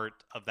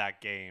part of that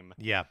game.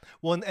 Yeah.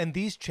 Well, and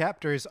these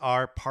chapters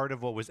are part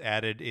of what was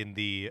added in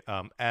the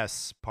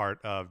S part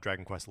of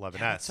Dragon Quest XI S. Yeah,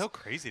 that's so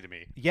crazy to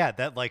me. Yeah,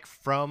 that like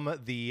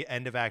from the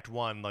end of Act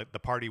 1, like the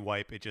party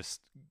wipe, it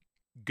just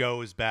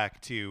goes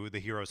back to the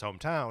hero's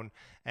hometown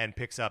and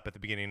picks up at the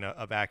beginning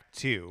of Act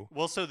 2.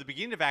 Well, so the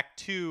beginning of Act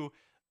 2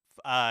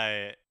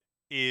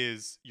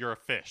 is you're a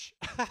fish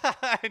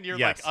and you're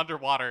like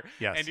underwater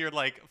and you're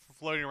like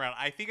floating around.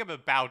 I think I'm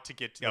about to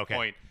get to the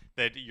point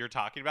that you're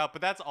talking about,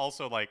 but that's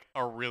also like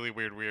a really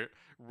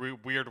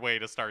weird way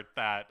to start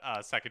that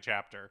second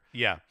chapter.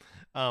 Yeah.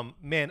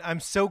 Man, I'm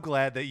so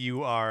glad that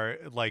you are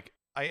like,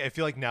 I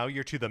feel like now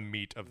you're to the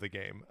meat of the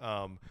game.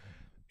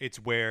 It's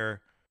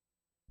where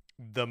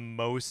the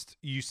most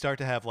you start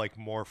to have like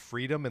more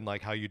freedom in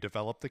like how you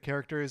develop the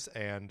characters,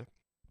 and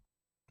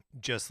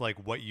just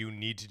like what you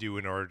need to do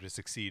in order to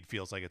succeed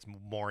feels like it's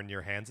more in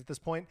your hands at this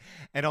point.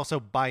 And also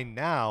by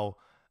now,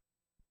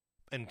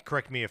 and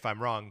correct me if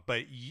I'm wrong,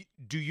 but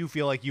do you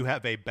feel like you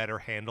have a better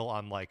handle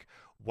on like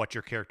what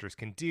your characters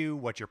can do,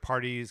 what your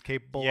party is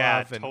capable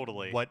of, and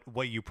totally.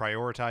 what you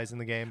prioritize in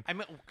the game?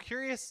 I'm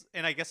curious,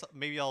 and I guess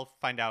maybe I'll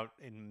find out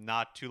in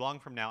not too long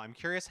from now. I'm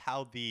curious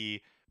how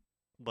the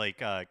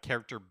like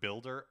character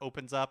builder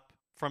opens up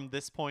from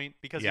this point,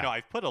 because you know,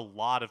 I've put a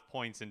lot of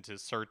points into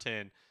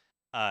certain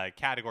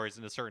categories,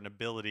 into certain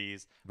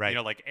abilities. Right. You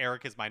know, like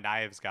Eric is my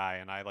knives guy,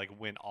 and I like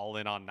went all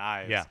in on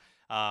knives. Yeah.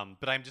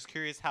 But I'm just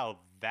curious how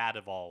that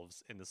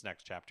evolves in this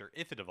next chapter,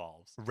 if it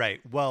evolves.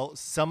 Right. Well,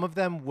 some of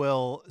them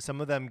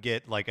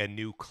get like a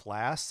new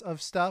class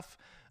of stuff.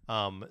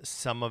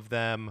 Some of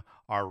them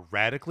are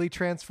radically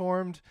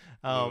transformed.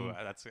 I'm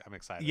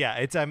excited. Yeah,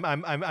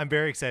 I'm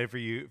very excited for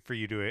you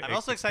to. I'm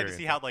also excited to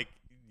see how like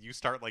you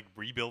start like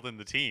rebuilding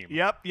the team.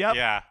 Yep.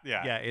 Yeah.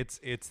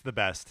 It's the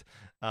best.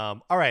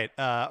 All right,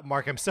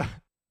 Mark, I'm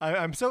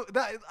I'm so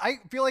that I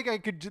feel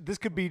like this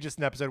could be just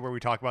an episode where we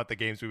talk about the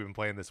games we've been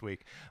playing this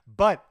week,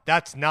 but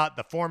that's not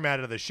the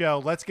format of the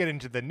show. Let's get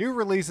into the new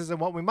releases and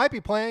what we might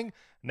be playing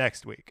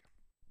next week.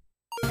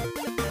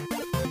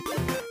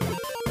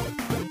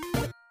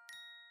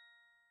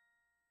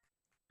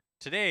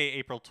 Today,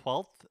 April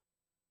 12th,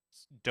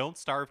 Don't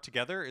Starve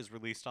Together is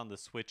released on the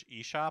Switch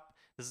eShop.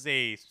 This is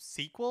a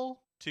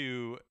sequel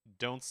to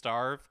Don't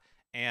Starve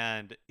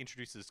and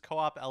introduces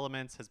co-op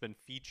elements, has been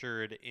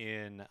featured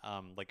in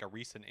like a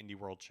recent Indie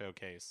World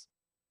showcase.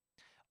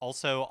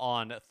 Also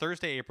on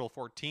Thursday, April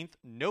 14th,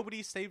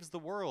 Nobody Saves the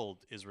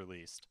World is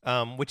released.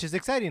 Which is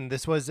exciting.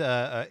 This was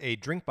a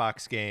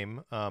Drinkbox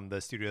game, the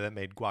studio that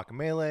made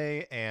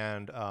Guacamelee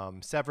and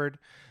Severed.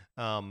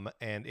 And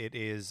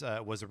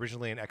it was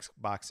originally an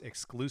Xbox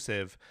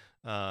exclusive,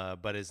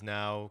 but is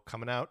now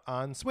coming out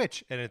on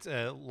Switch, and it's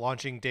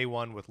launching day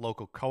one with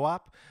local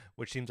co-op,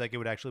 which seems like it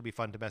would actually be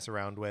fun to mess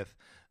around with.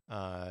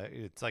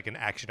 It's like an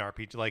action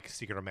RPG, like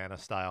Secret of Mana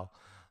style.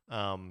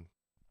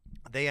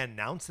 They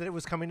announced that it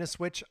was coming to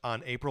Switch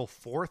on April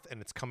 4th,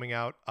 and it's coming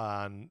out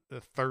on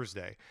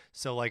Thursday.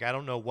 So, like, I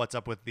don't know what's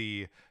up with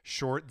the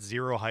short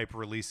zero hype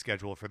release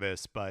schedule for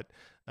this, but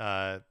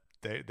there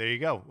you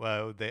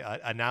go. They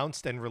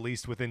announced and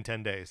released within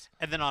 10 days.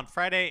 And then on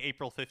Friday,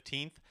 April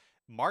 15th,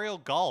 Mario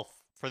Golf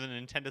for the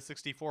Nintendo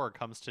 64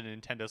 comes to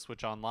Nintendo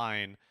Switch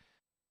Online.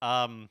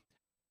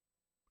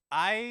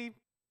 I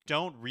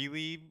don't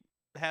really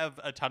have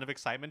a ton of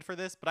excitement for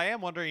this, but I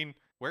am wondering,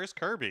 where's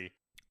Kirby?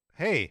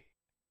 Hey,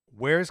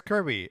 where's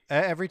Kirby?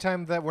 Every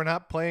time that we're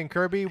not playing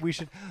Kirby, we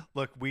should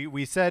look.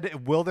 We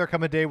said, will there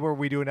come a day where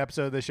we do an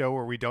episode of the show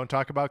where we don't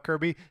talk about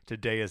Kirby?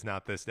 Today is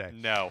not this day.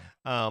 No.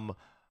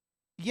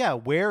 Yeah,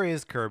 where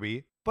is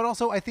Kirby? But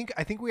also, I think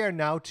we are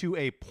now to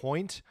a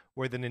point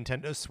where the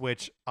Nintendo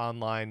Switch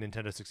Online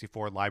Nintendo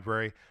 64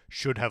 library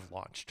should have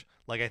launched.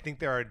 Like, I think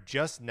there are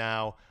just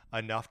now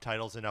enough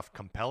titles, enough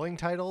compelling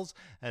titles,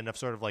 and enough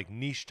sort of like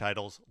niche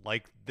titles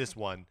like this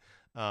one,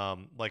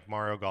 like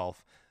Mario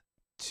Golf,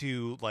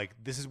 to like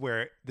this is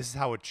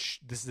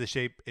the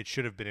shape it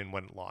should have been in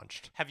when it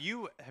launched. Have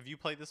you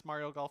played this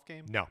Mario Golf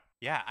game? No.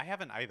 Yeah, I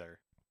haven't either.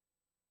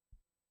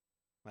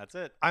 That's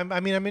it.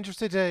 I'm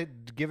interested to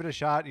give it a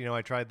shot. You know,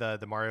 I tried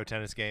the Mario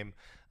Tennis game.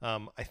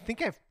 I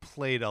think I've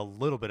played a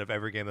little bit of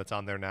every game that's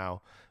on there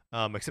now,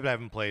 except I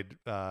haven't played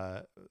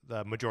the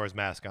Majora's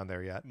Mask on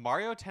there yet.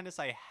 Mario Tennis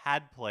I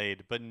had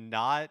played, but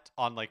not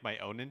on like my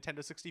own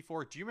Nintendo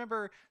 64. Do you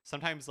remember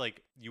sometimes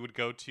like you would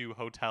go to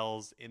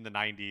hotels in the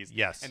 90s?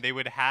 Yes. And they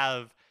would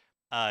have,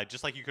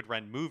 just like you could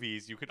rent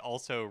movies, you could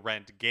also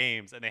rent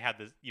games, and they had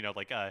this, you know,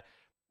 like a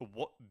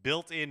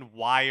built-in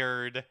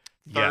wired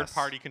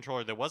third-party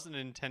controller that wasn't a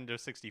Nintendo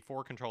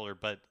 64 controller,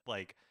 but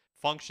like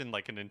functioned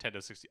like a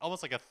Nintendo 60,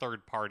 almost like a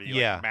third-party,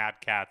 like Mad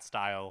Cat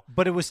style.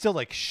 But it was still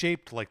like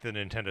shaped like the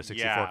Nintendo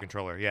 64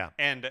 controller. Yeah.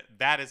 And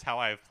that is how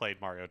I've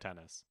played Mario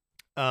Tennis.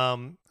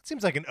 It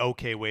seems like an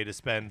okay way to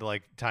spend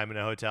like time in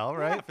a hotel,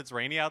 right? Yeah, if it's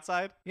rainy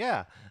outside.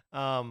 Yeah.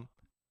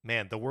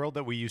 Man, the world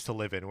that we used to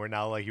live in, where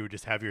now like you would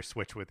just have your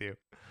Switch with you.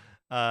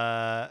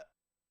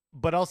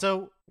 But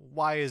also,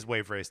 why is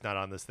Wave Race not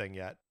on this thing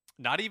yet?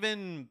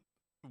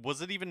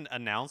 Was it even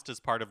announced as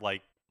part of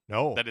like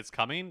no that it's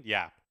coming?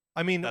 Yeah.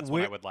 I mean, that's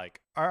what I would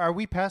like. Are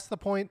we past the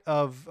point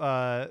of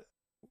because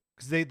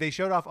they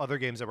showed off other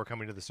games that were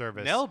coming to the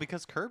service? No,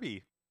 because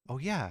Kirby. Oh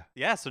yeah.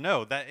 Yeah, so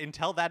no, that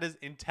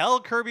until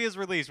Kirby is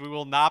released, we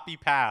will not be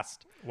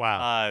past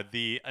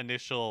the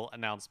initial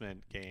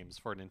announcement games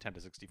for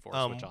Nintendo 64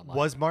 Switch Online.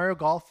 Was Mario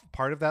Golf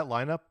part of that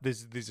lineup?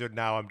 These are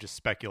now I'm just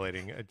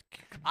speculating.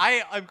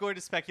 I'm going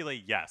to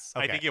speculate yes.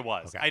 Okay. I think it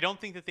was. Okay. I don't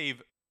think that they've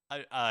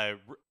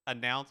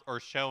announced or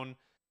shown.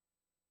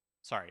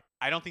 Sorry,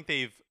 I don't think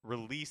they've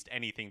released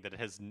anything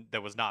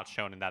that was not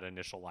shown in that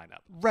initial lineup.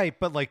 Right,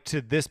 but like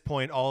to this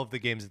point, all of the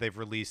games that they've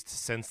released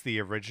since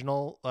the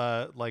original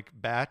like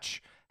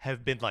batch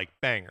have been like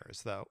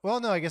bangers, though. Well,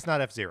 no, I guess not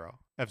F-Zero.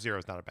 F-Zero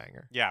is not a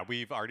banger. Yeah,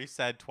 we've already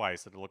said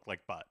twice that it looked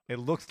like butt. It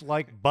looks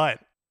like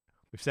butt.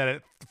 We've said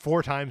it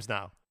 4 times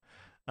now.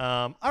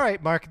 All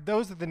right, Mark,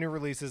 those are the new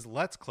releases.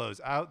 Let's close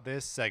out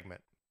this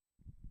segment.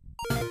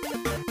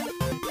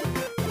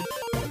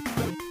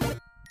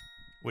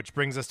 Which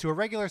brings us to a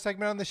regular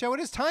segment on the show. It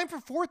is time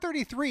for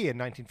 433. In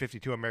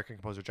 1952, American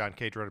composer John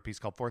Cage wrote a piece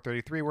called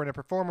 433, wherein a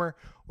performer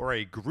or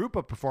a group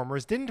of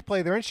performers didn't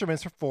play their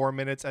instruments for 4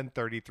 minutes and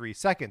 33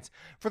 seconds.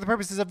 For the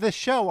purposes of this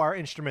show, our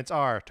instruments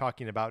are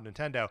talking about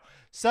Nintendo.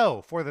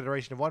 So, for the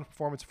duration of one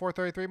performance,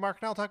 433, Mark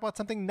and I will talk about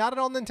something not at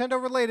all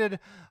Nintendo related,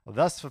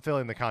 thus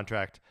fulfilling the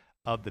contract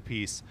of the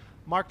piece.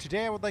 Mark,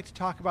 today I would like to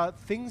talk about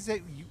things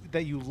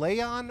that you lay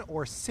on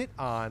or sit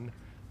on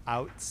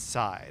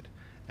outside.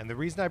 And the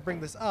reason I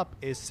bring this up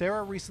is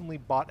Sarah recently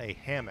bought a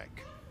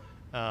hammock,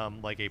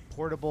 like a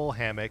portable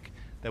hammock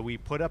that we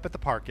put up at the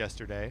park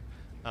yesterday.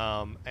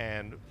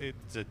 And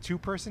it's a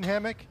 2-person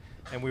hammock,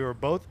 and we were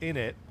both in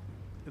it,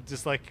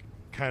 just like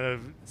kind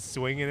of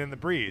swinging in the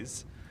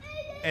breeze.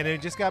 And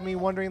it just got me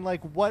wondering,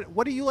 like,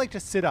 what do you like to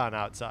sit on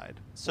outside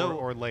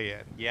or lay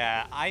in?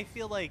 Yeah, I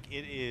feel like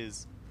it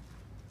is,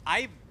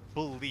 I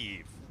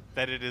believe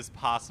that it is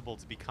possible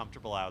to be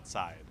comfortable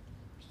outside.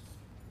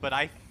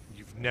 But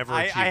You've never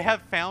I achieved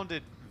have found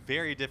it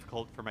very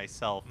difficult for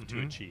myself to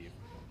Mhm. achieve,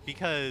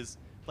 because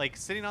like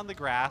sitting on the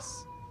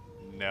grass,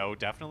 no,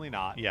 definitely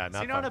not. Yeah, not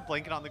sitting on fun. a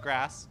blanket on the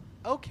grass,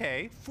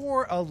 okay,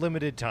 for a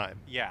limited time.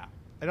 yeah.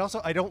 And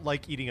also, I don't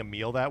like eating a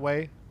meal that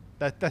way.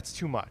 That's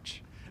too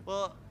much.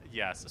 Well,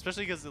 yes,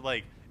 especially because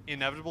like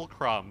inevitable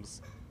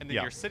crumbs, and then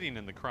Yeah. you're sitting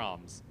in the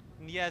crumbs.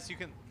 And yes, you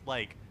can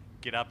like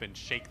get up and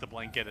shake the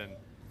blanket, and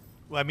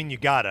Well, I mean, you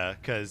gotta,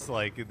 because,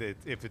 like,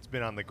 if it's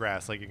been on the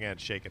grass, like, you're gonna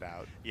shake it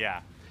out.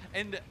 yeah,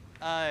 and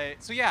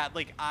so yeah,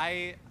 like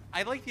I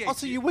like the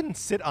Also, idea. you wouldn't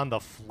sit on the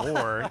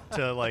floor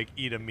to, like,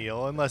 eat a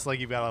meal unless, like,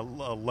 you've got a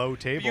low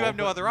table. But you have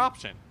no but- other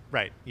option.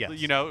 Right, yes.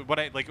 You know what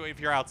I like if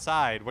you're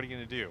outside, what are you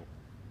gonna do?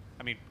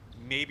 I mean,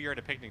 maybe you're at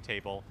a picnic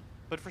table,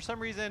 but for some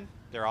reason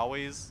they're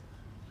always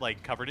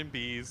like covered in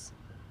bees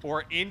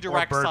or in Or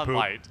direct bird poop.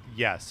 sunlight.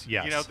 Yes,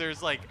 yes. You know,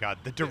 there's like God,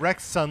 the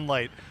direct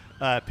sunlight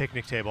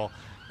picnic table.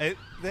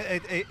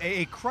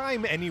 A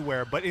crime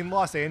anywhere, but in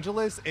Los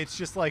Angeles, it's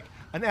just like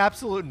an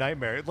absolute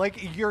nightmare.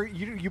 Like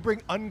you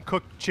bring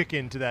uncooked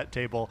chicken to that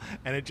table,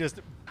 and it just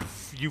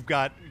you've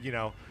got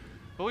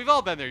But we've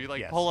all been there. You like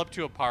Yes. pull up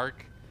to a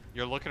park,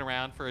 you're looking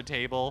around for a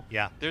table.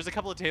 Yeah. There's a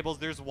couple of tables.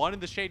 There's one in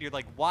the shade. You're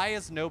like, why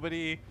is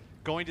nobody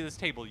going to this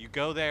table? You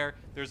go there.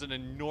 There's an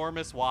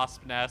enormous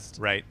wasp nest.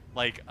 right.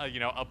 Like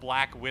a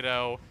black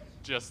widow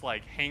just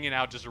like hanging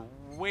out, just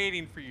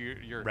waiting for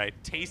your Right.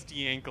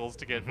 tasty ankles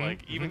to get Mhm,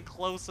 like even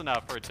close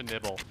enough for it to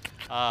nibble.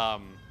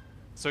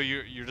 So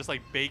you're just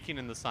like baking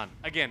in the sun.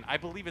 Again, I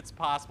believe it's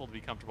possible to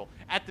be comfortable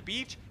at the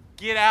beach.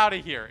 Get out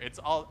of here. It's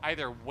all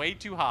either way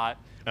too hot,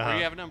 or Uh-huh.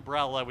 you have an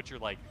umbrella, which you're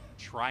like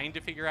trying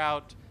to figure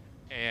out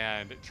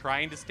and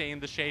trying to stay in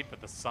the shade,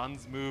 but the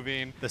sun's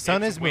moving. The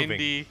sun it's is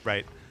windy. moving.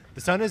 Right.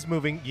 The sun is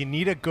moving. You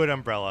need a good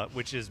umbrella,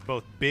 which is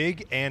both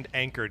big and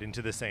anchored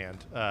into the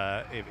sand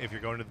if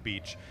you're going to the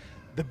beach.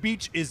 The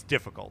beach is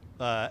difficult,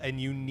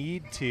 and you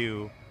need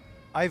to.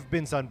 I've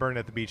been sunburned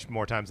at the beach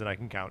more times than I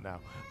can count now.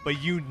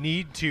 But you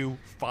need to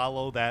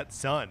follow that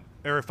sun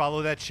or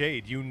follow that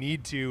shade. You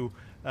need to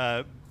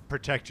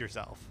protect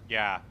yourself.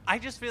 Yeah. I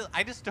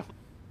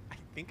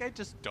think I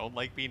just don't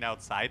like being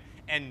outside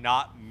and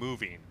not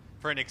moving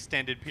for an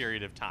extended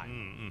period of time.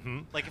 Mm-hmm.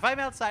 Like if I'm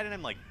outside and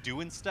I'm like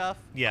doing stuff,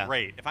 Yeah.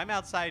 great. If I'm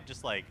outside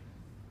just like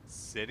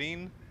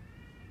sitting,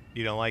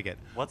 You don't like it.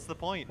 what's the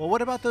point? Well,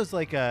 what about those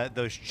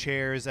those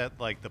chairs at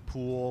like the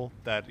pool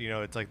that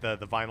it's like the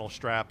vinyl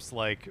straps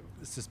like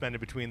suspended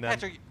between them?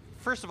 Patrick,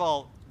 first of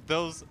all,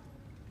 those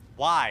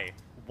why?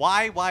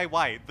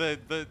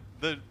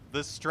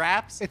 The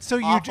straps. It's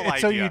so awful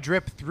it's so you idea.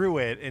 drip through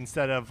it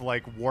instead of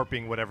like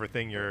warping whatever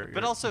thing But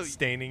you're also-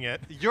 staining it.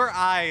 Your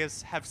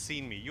eyes have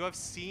seen me. You have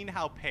seen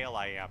how pale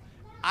I am.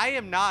 I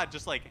am not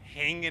just like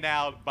hanging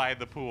out by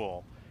the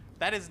pool.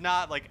 That is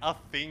not like a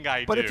thing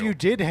I But do. if you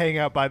did hang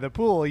out by the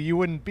pool, you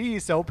wouldn't be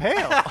so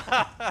pale.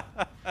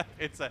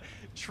 It's a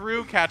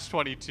true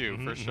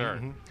catch-22 for sure.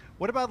 Mhm.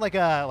 What about like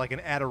an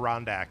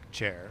Adirondack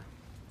chair?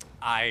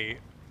 I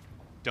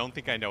don't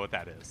think I know what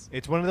that is.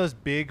 It's one of those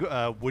big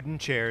wooden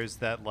chairs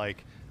that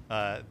like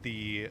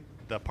the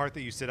part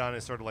that you sit on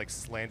is sort of like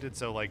slanted,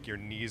 so like your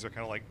knees are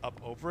kind of like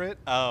up over it.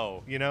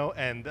 Oh.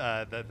 And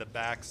the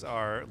backs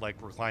are like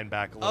reclined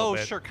back a little Oh,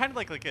 bit. sure. Kind of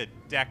like a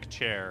deck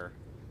chair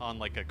on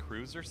like a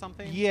cruise or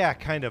something. Yeah,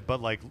 kind of,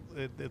 but like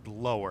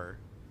lower.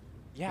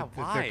 Yeah,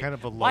 They're why? kind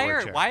of a why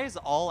lower chair. Why is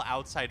all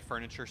outside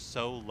furniture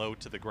so low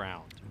to the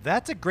ground?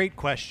 That's a great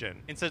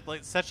question. Instead,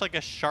 like such like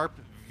a sharp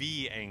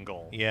V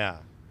angle. Yeah.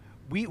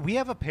 We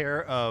have a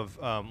pair of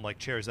like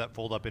chairs that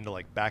fold up into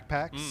like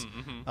backpacks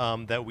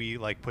mhm. that we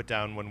like put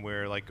down when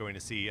we're like going to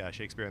see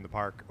Shakespeare in the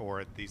Park,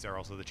 or these are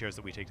also the chairs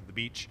that we take to the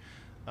beach,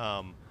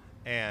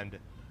 and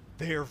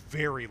they're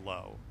very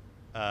low,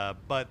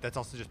 but that's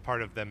also just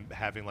part of them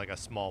having like a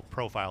small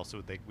profile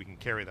so we can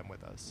carry them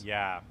with us.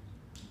 Yeah.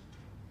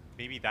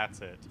 Maybe that's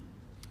it.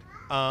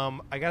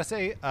 I gotta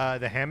say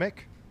the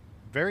hammock,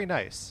 very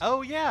nice.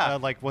 Oh yeah.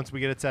 Like once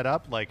we get it set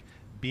up, like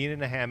being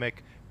in a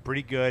hammock,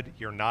 pretty good.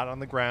 You're not on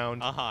the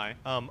ground.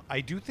 Uh-huh.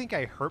 I do think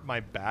I hurt my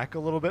back a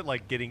little bit,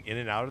 like getting in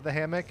and out of the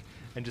hammock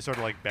and just sort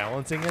of like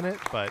balancing in it,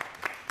 but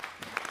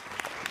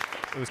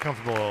it was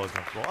comfortable. It was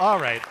comfortable. All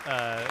right.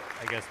 I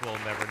guess we'll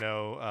never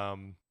know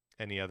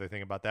any other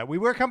thing about that. We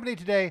were accompanied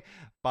today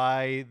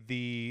by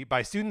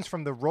students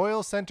from the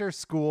Royal Center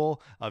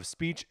School of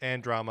Speech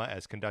and Drama,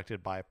 as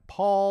conducted by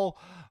Paul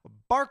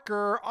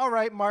Barker. All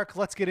right, Mark,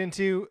 let's get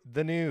into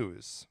the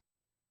news.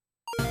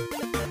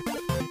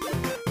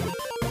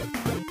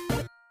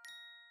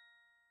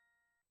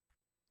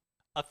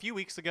 A few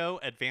weeks ago,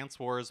 Advance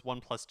Wars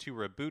 1+2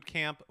 Reboot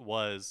Camp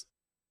was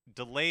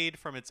delayed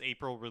from its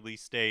April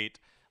release date,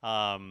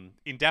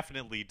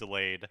 indefinitely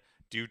delayed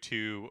due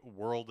to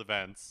world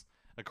events,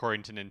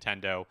 according to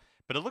Nintendo.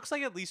 But it looks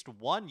like at least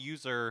one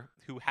user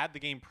who had the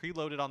game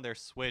preloaded on their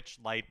Switch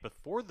Lite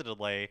before the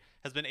delay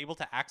has been able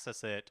to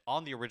access it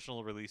on the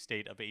original release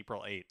date of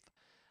April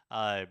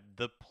 8th.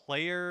 The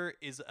player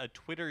is a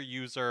Twitter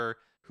user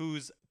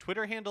whose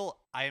Twitter handle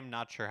I am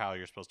not sure how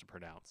you're supposed to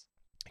pronounce.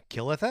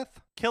 Killitheth?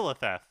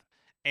 Killitheth.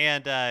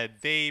 And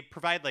they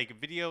provide like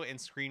video and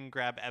screen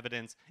grab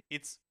evidence.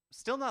 It's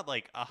still not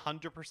like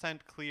 100%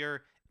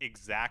 clear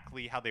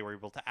exactly how they were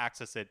able to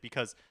access it,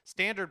 because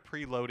standard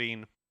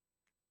preloading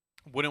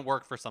wouldn't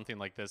work for something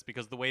like this,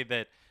 because the way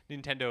that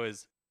Nintendo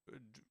is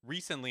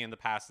recently in the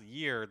past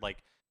year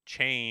like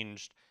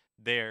changed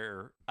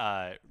their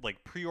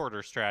like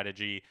pre-order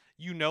strategy.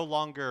 You no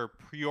longer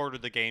pre-order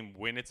the game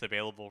when it's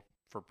available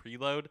for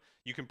preload.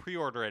 You can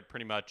pre-order it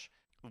pretty much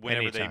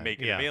whenever they Anytime,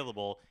 make it yeah.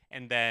 available,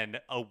 and then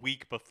a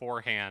week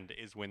beforehand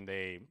is when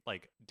they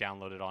like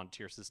download it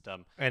onto your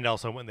system. And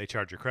also when they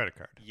charge your credit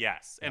card.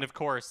 Yes. And of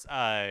course,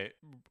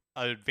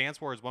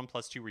 Advance Wars 1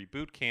 plus 2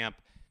 Reboot Camp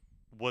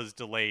was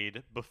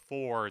delayed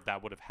before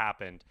that would have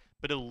happened.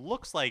 But it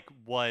looks like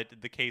what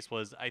the case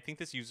was, I think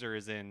this user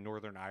is in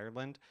Northern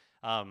Ireland.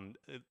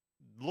 It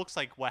looks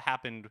like what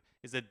happened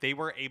is that they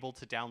were able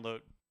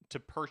to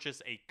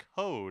purchase a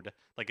code,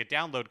 like a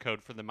download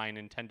code for the My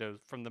Nintendo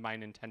from the My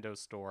Nintendo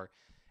store,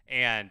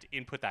 and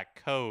input that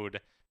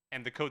code,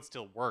 and the code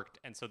still worked,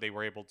 and so they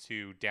were able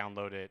to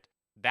download it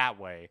that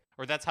way,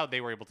 or that's how they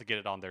were able to get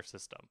it on their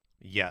system.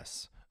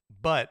 Yes,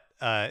 but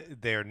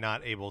they're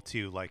not able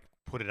to like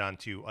put it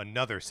onto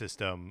another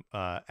system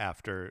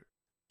after,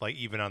 like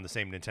even on the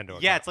same Nintendo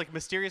account. Yeah, it's like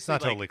mysteriously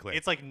not like, totally clear.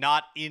 It's like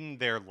not in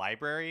their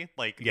library.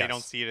 Like they don't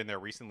Yes. see it in their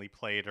recently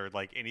played or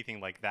like anything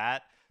like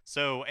that.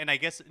 So, and I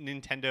guess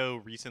Nintendo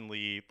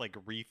recently like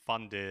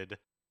refunded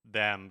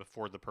them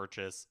for the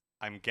purchase.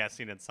 I'm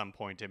guessing at some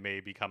point it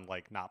may become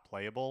like not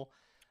playable.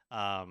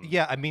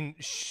 Yeah, I mean,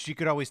 she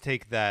could always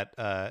take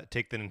that,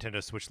 take the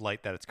Nintendo Switch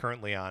Lite that it's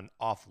currently on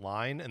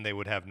offline, and they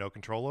would have no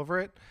control over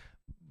it.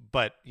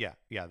 But yeah,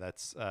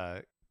 that's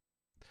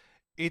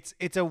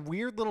it's a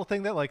weird little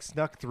thing that like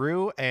snuck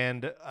through,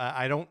 and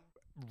I don't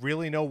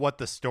really know what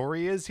the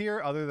story is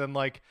here, other than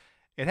like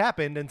it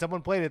happened and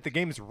someone played it. The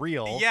game's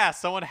real. Yeah,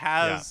 someone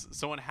has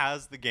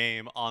the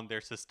game on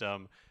their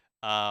system,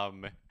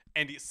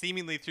 and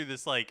seemingly through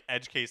this like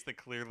edge case that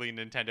clearly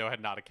Nintendo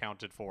had not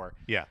accounted for.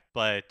 Yeah.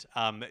 But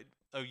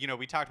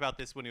we talked about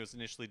this when it was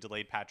initially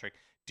delayed, Patrick.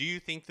 Do you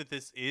think that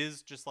this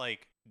is just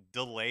like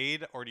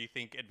delayed, or do you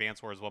think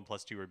Advance Wars 1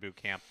 plus 2 Reboot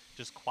Camp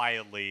just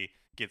quietly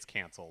gets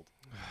canceled?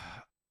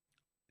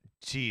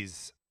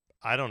 Jeez,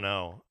 I don't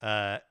know.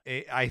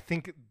 I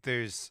think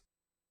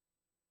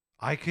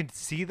I could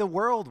see the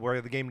world where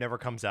the game never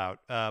comes out,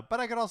 but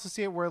I could also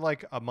see it where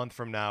like a month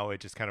from now it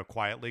just kind of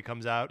quietly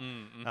comes out,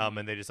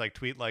 and they just like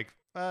tweet like,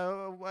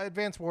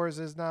 "Advance Wars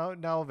is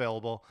now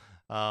available,"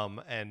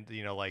 and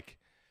like,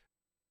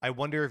 I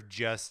wonder if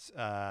just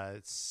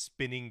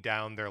spinning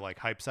down their like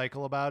hype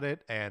cycle about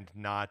it and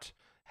not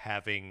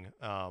having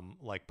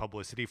like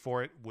publicity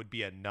for it would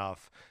be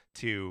enough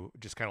to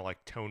just kind of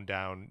like tone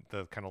down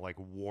the kind of like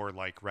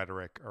warlike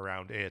rhetoric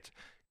around it,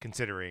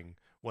 considering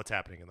what's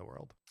happening in the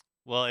world.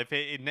 Well, if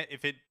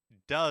it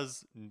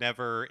does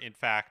never in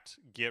fact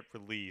get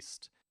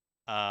released,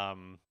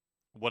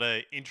 what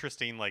a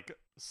interesting like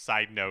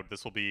side note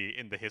this will be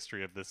in the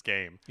history of this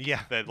game.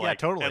 Yeah, That yeah, like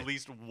totally. at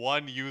least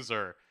one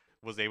user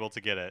was able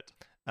to get it.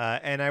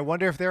 And I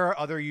wonder if there are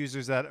other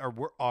users that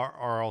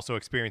are also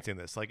experiencing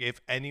this. Like if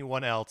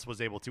anyone else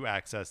was able to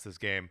access this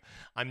game.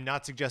 I'm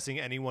not suggesting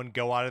anyone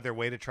go out of their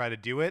way to try to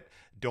do it.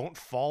 Don't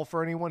fall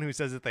for anyone who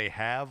says that they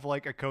have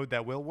like a code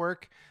that will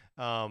work.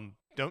 Don't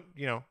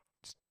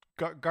just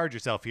guard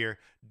yourself here.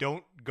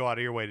 Don't go out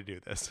of your way to do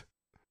this.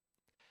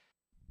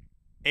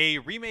 A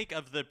remake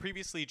of the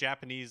previously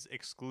Japanese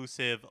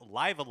exclusive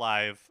Live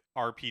Alive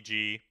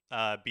RPG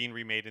being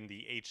remade in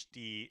the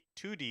HD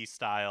 2D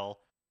style,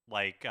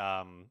 like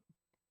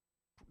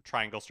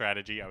Triangle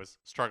Strategy. I was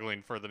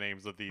struggling for the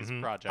names of these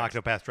projects.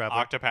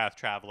 Octopath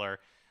Traveler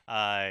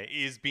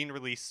is being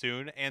released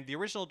soon, and the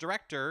original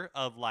director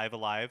of Live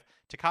Alive,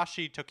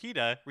 Takashi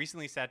Tokita,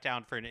 recently sat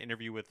down for an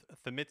interview with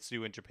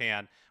Famitsu in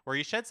Japan, where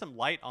he shed some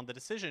light on the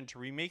decision to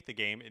remake the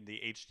game in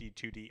the HD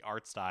 2D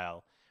art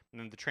style. And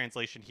then the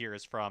translation here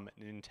is from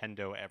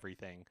Nintendo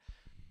Everything.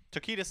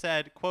 Tokita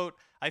said, quote,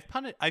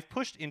 I've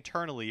pushed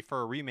internally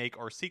for a remake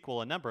or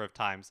sequel a number of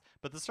times,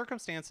 but the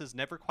circumstances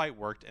never quite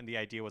worked and the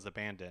idea was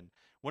abandoned.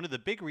 One of the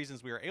big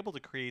reasons we were able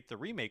to create the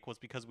remake was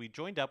because we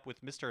joined up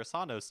with Mr.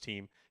 Asano's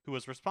team, who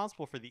was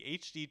responsible for the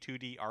HD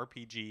 2D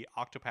RPG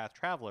Octopath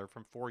Traveler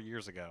from 4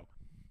 years ago.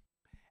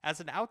 As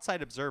an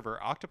outside observer,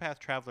 Octopath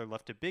Traveler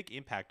left a big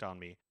impact on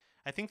me.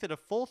 I think that a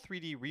full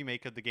 3D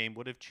remake of the game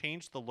would have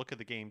changed the look of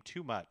the game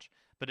too much,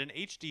 but an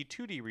HD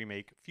 2D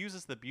remake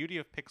fuses the beauty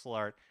of pixel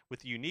art with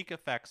the unique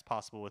effects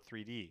possible with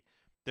 3D.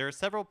 There are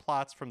several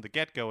plots from the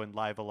get-go in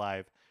Live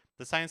Alive.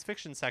 The science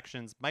fiction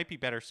sections might be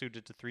better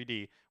suited to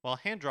 3D, while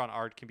hand-drawn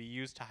art can be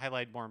used to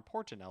highlight more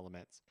important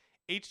elements.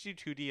 HD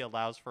 2D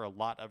allows for a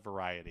lot of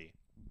variety.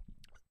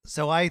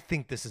 So I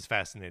think this is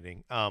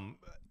fascinating.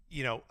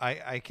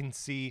 I can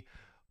see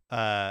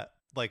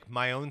like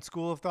my own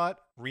school of thought,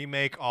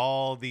 remake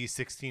all the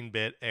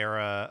 16-bit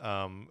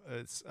era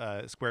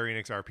Square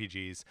Enix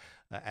RPGs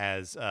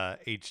as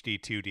HD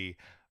 2D.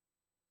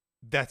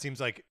 That seems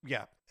like,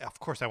 yeah, of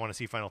course I want to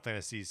see Final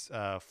Fantasies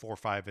 4,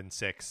 5, and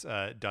 6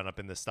 done up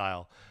in this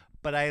style.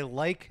 But I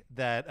like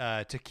that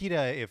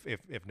Takeda,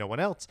 if no one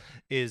else,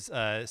 is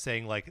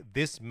saying like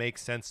this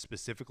makes sense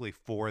specifically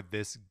for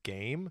this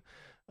game.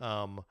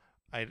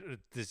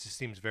 This just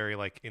seems very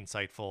like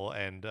insightful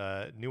and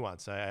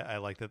nuanced. I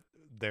like that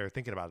they're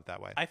thinking about it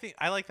that way. I think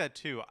I like that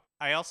too.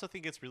 I also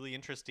think it's really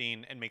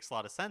interesting and makes a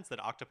lot of sense that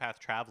Octopath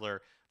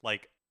Traveler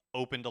like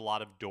opened a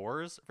lot of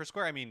doors for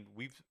Square. I mean,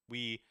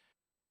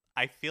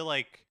 I feel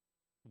like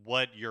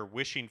what you're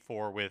wishing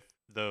for with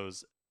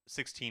those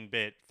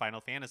 16-bit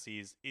Final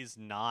Fantasies is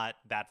not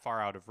that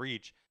far out of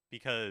reach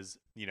because,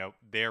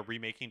 they're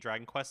remaking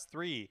Dragon Quest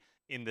 3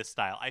 in this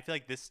style. I feel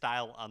like this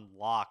style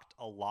unlocked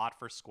a lot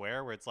for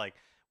Square where it's like,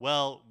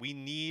 well, we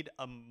need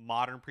a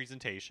modern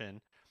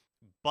presentation,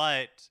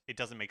 but it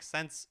doesn't make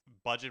sense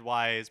budget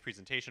wise,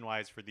 presentation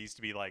wise for these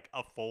to be like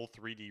a full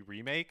 3D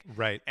remake.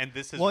 Right. And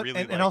this is Well,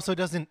 really and also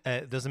doesn't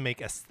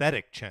make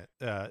aesthetic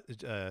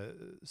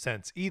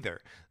sense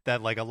either.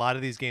 That like a lot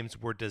of these games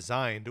were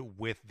designed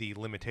with the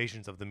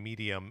limitations of the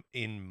medium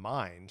in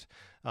mind,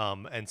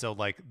 and so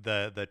like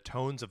the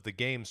tones of the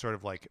game sort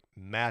of like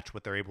match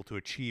what they're able to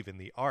achieve in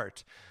the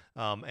art,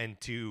 and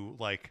to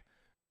like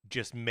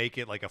just make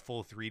it like a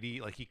full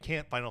 3D. Like you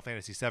can't Final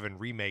Fantasy VII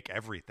remake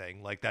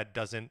everything. Like that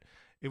doesn't.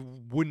 It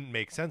wouldn't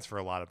make sense for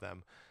a lot of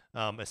them,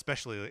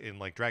 especially in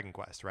like Dragon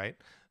Quest, right?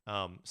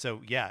 So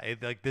yeah,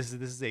 like this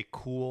is a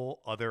cool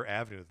other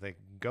avenue that they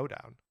can go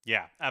down.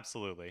 Yeah,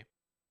 absolutely.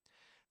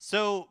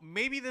 So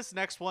maybe this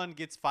next one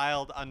gets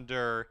filed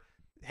under,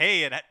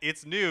 hey,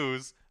 it's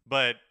news,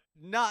 but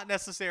not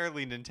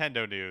necessarily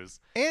Nintendo news.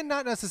 And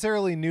not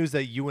necessarily news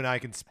that you and I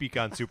can speak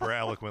on super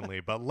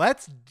eloquently, but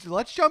let's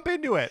jump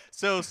into it.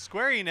 So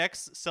Square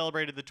Enix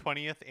celebrated the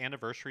 20th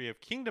anniversary of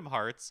Kingdom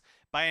Hearts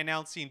by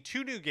announcing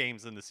 2 new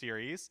games in the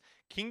series.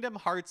 Kingdom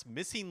Hearts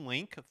Missing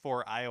Link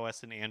for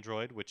iOS and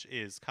Android, which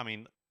is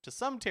coming to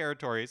some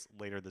territories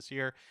later this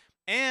year,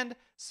 and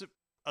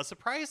a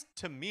surprise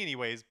to me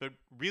anyways, but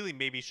really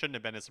maybe shouldn't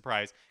have been a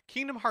surprise,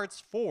 Kingdom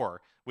Hearts 4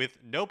 with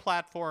no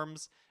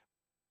platforms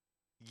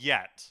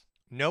yet.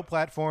 No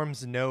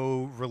platforms,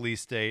 no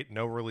release date,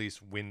 no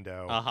release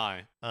window.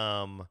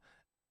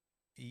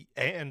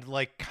 And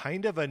like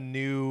kind of a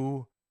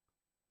new,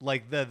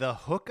 like the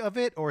hook of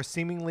it, or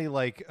seemingly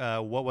like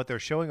what they're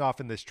showing off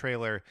in this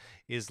trailer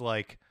is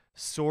like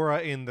Sora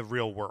in the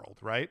real world,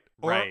 right?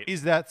 Or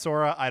is that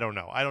Sora? I don't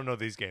know. I don't know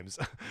these games.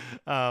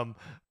 But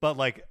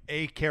like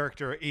a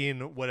character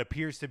in what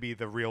appears to be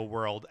the real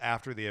world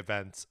after the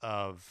events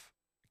of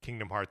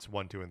Kingdom Hearts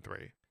 1, 2, and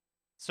 3.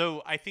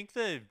 So I think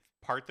the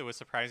part that was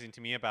surprising to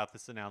me about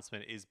this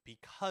announcement is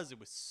because it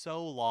was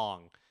so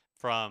long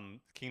from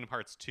Kingdom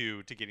Hearts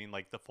 2 to getting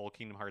like the full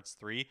Kingdom Hearts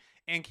 3,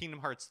 and Kingdom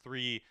Hearts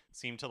 3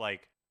 seemed to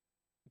like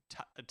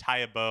tie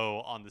a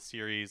bow on the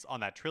series,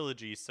 on that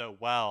trilogy so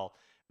well,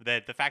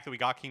 that the fact that we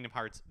got Kingdom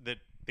Hearts, that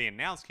they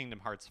announced Kingdom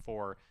Hearts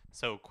 4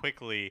 so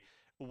quickly,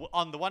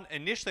 on the one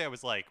initially I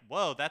was like,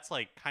 whoa, that's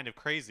like kind of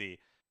crazy,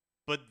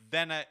 but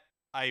then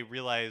I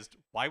realized,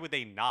 why would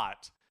they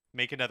not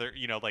make another,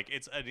 like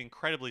it's an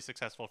incredibly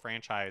successful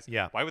franchise.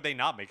 Yeah. Why would they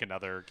not make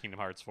another Kingdom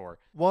Hearts 4?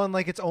 Well, and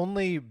like it's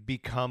only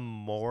become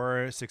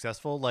more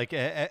successful. Like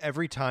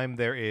every time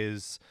there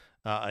is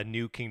a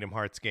new Kingdom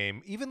Hearts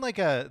game, even like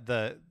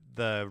the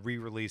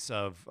re-release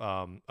of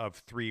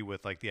 3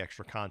 with like the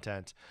extra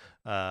content,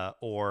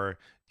 or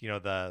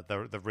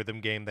the rhythm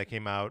game that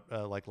came out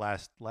like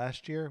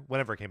last year,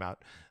 whenever it came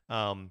out,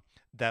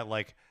 that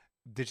like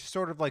that just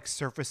sort of like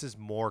surfaces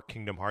more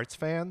Kingdom Hearts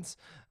fans,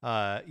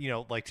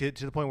 like to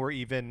the point where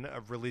even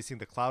releasing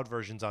the cloud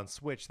versions on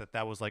Switch,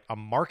 that was like a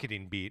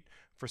marketing beat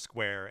for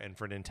Square and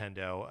for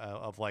Nintendo,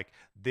 of like,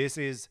 this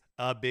is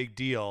a big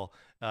deal.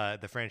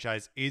 The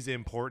franchise is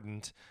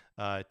important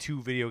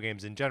to video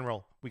games in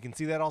general. We can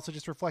see that also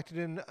just reflected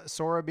in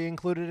Sora being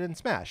included in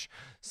Smash.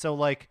 So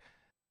like,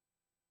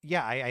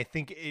 yeah, I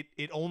think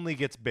it only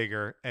gets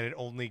bigger and it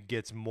only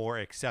gets more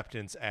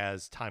acceptance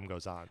as time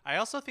goes on. I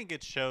also think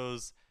it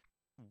shows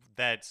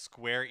that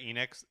Square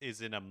Enix is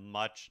in a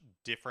much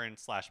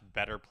different /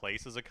 better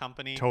place as a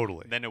company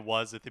Totally. than it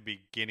was at the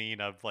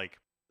beginning of like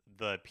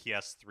the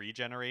PS3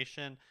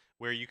 generation,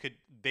 where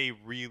they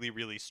really,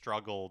 really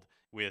struggled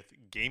with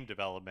game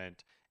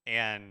development,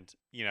 and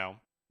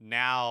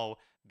now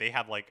they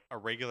have like a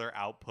regular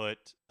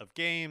output of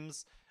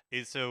games.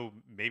 So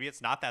maybe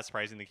it's not that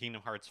surprising that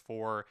Kingdom Hearts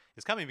 4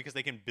 is coming, because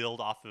they can build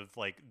off of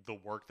like the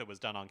work that was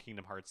done on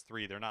Kingdom Hearts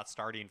 3. They're not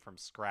starting from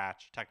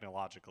scratch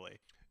technologically.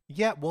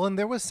 Yeah, well, and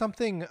there was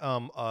something,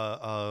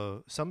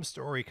 some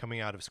story coming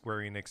out of Square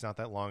Enix not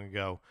that long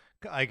ago,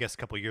 I guess a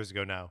couple years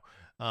ago now,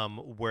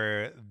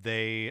 where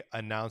they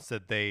announced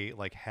that they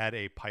like had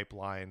a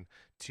pipeline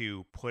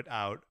to put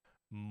out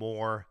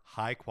more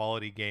high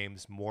quality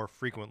games more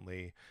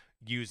frequently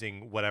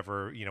using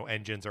whatever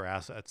engines or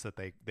assets that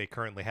they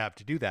currently have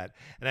to do that.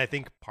 And I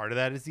think part of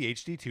that is the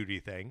HD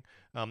 2D thing.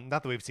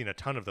 Not that we've seen a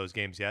ton of those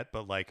games yet,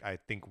 but like I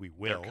think we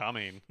will. They're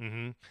coming.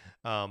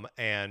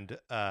 And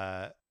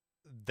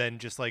then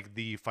just like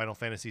the Final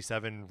Fantasy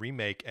VII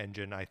remake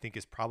engine, I think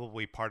is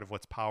probably part of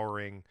what's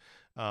powering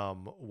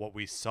what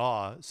we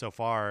saw so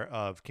far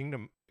of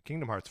Kingdom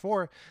Kingdom Hearts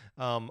 4.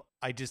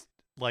 I just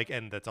like,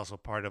 and that's also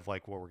part of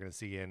like what we're going to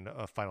see in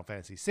Final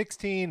Fantasy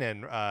 16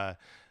 and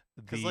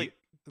Because the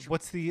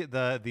what's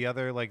the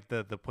other like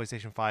the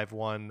PlayStation 5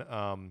 one,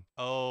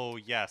 oh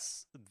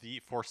yes,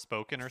 the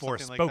Forspoken or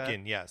something like that.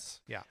 Forspoken,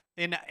 yes. Yeah.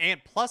 And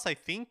plus, I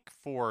think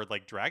for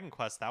like Dragon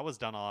Quest, that was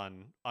done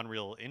on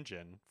Unreal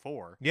Engine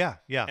 4. Yeah,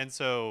 yeah. And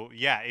so,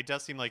 yeah, it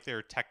does seem like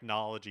their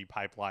technology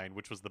pipeline,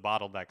 which was the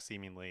bottleneck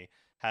seemingly,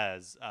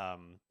 has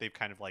they've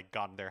kind of like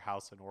gotten their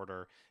house in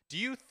order. Do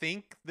you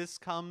think this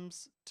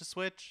comes to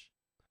Switch?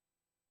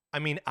 I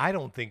mean, I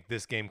don't think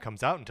this game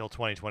comes out until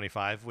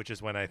 2025, which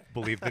is when I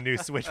believe the new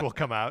Switch will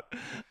come out.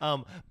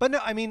 But no,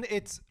 I mean,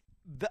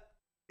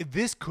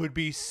 this could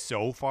be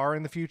so far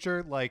in the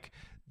future. Like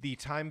the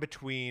time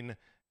between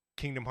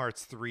Kingdom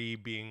Hearts 3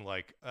 being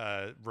like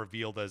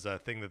revealed as a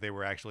thing that they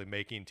were actually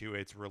making to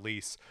its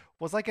release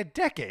was like a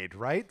decade,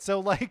 right? So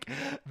like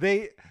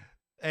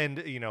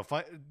and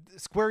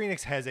Square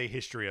Enix has a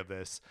history of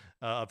this,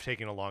 of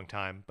taking a long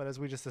time. But as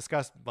we just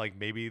discussed, like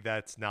maybe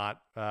that's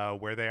not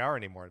where they are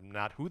anymore,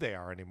 not who they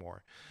are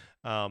anymore.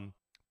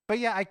 But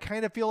yeah, I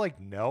kind of feel like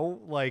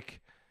no,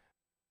 like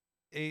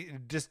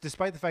just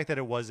despite the fact that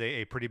it was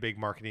a pretty big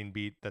marketing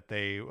beat that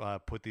they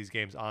put these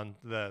games on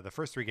the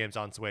first 3 games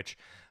on Switch,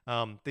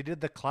 they did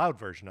the cloud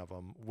version of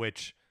them,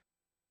 which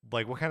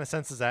like what kind of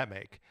sense does that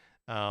make?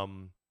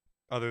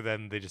 Other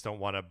than they just don't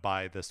want to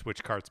buy the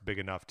Switch carts big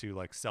enough to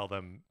like sell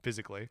them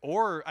physically.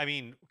 Or, I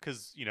mean,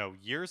 because,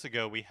 years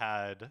ago we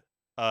had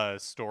a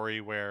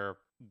story where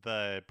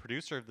the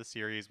producer of the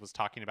series was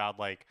talking about,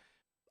 like,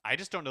 I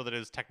just don't know that it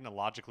is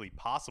technologically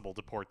possible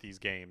to port these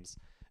games,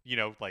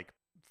 like,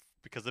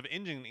 because of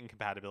engine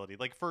incompatibility.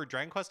 Like, for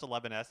Dragon Quest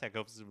XI's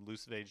Echoes of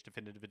Elusive Age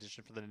Definitive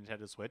Edition for the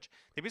Nintendo Switch,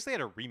 they basically had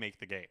to remake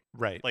the game.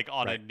 Right. Like,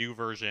 on right. a new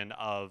version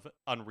of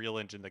Unreal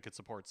Engine that could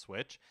support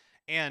Switch.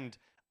 And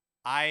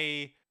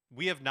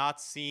we have not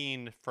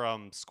seen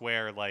from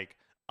Square like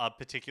a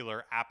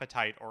particular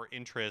appetite or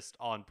interest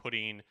on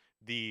putting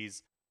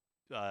these,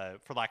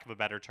 for lack of a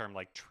better term,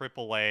 like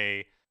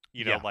AAA,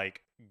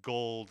 like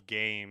gold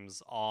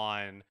games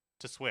on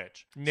to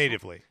Switch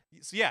natively.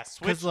 So yeah,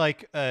 Switch. Because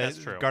like that's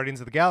true.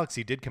 Guardians of the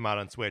Galaxy did come out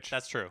on Switch.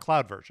 That's true.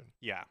 Cloud version.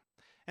 Yeah,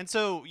 and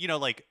so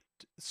like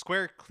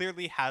Square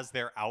clearly has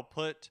their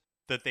output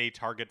that they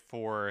target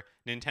for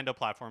Nintendo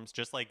platforms,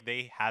 just like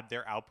they had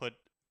their output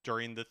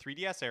during the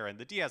 3DS era and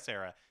the DS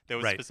era that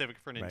was specific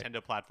for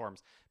Nintendo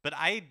platforms. But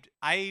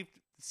I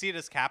see it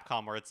as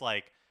Capcom, where it's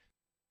like,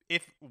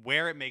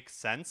 where it makes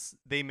sense,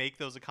 they make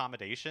those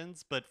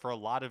accommodations. But for a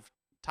lot of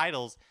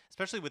titles,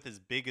 especially with as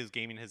big as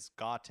gaming has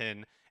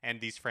gotten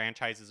and these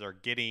franchises are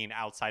getting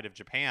outside of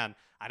Japan,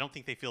 I don't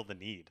think they feel the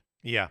need.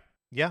 Yeah.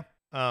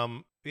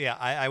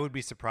 I would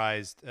be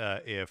surprised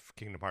if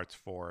Kingdom Hearts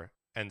 4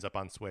 ends up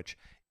on Switch,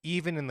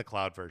 even in the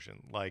cloud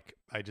version. Like,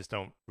 I just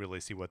don't really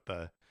see what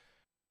the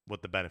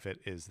benefit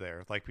is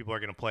there. Like, people are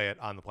going to play it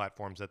on the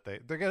platforms that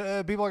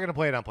people are going to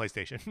play it on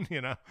PlayStation,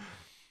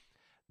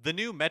 The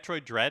new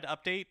Metroid Dread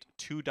update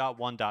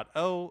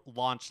 2.1.0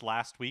 launched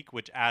last week,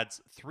 which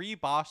adds 3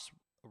 boss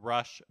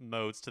rush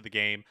modes to the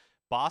game: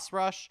 Boss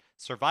Rush,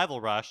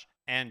 Survival Rush,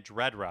 and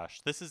Dread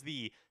Rush. This is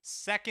the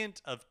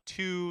second of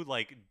 2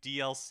 like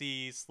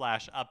DLC /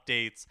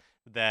 updates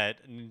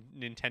that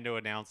Nintendo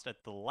announced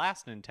at the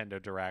last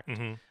Nintendo Direct.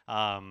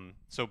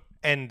 Mm-hmm.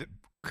 And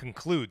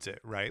concludes it,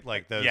 right?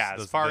 Like those,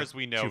 as far as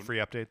we know, 2 free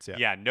updates.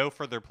 No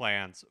further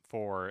plans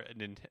for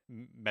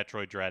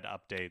Metroid Dread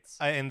updates.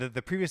 And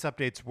the previous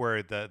updates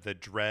were the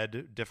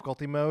Dread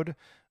difficulty mode,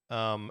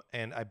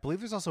 and I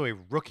believe there's also a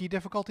rookie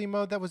difficulty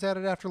mode that was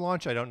added after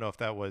launch. I don't know if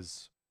that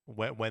was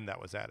when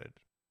that was added,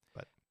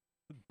 but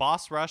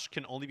Boss Rush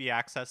can only be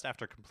accessed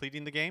after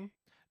completing the game.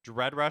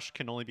 Dread Rush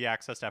can only be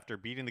accessed after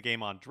beating the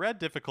game on Dread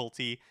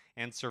difficulty,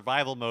 and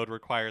Survival Mode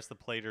requires the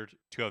player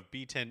to have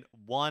beaten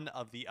one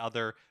of the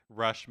other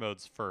Rush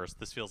modes first.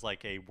 This feels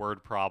like a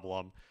word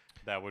problem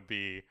that would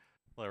be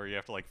where you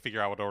have to like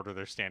figure out what order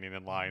they're standing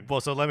in line.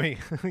 Well, so let me,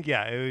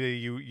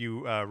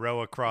 you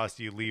row across,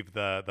 you leave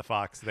the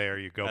fox there,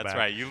 you go back. That's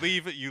right. You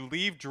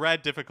leave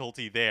Dread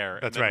difficulty there.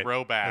 That's and then right.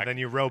 Row back, and then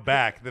you row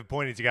back. The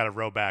point is you got to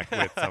row back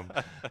with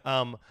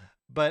some.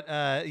 But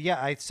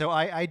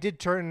I did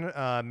turn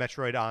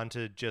Metroid on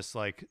to just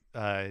like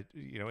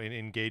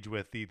engage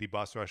with the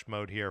boss rush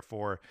mode here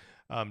for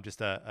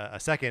just a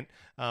second.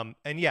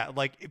 And yeah,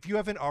 like if you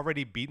haven't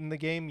already beaten the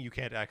game, you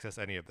can't access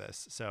any of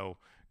this. So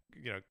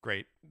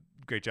great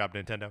job,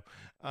 Nintendo.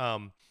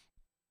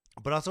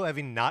 But also,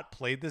 having not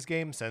played this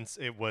game since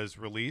it was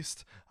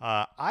released,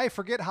 I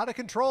forget how to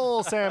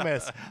control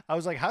Samus. I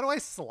was like, how do I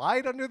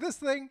slide under this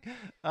thing?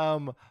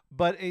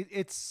 But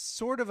it's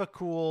sort of a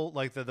cool,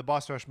 like the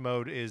boss rush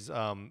mode is,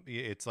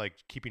 it's like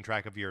keeping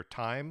track of your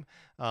time,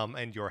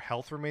 and your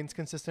health remains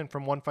consistent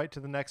from one fight to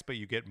the next, but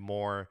you get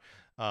more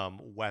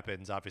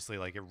weapons. Obviously,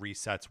 like it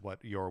resets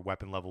what your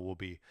weapon level will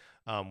be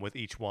with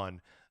each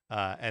one.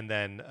 And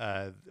then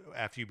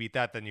after you beat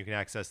that, then you can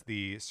access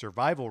the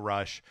survival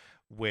rush,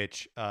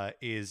 which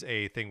is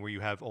a thing where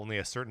you have only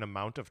a certain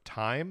amount of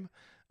time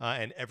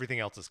and everything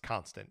else is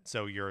constant.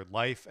 So your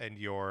life and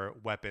your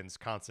weapons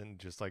constant,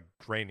 just like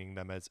draining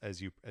them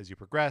as you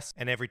progress.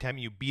 And every time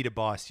you beat a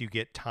boss, you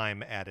get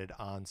time added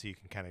on, so you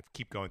can kind of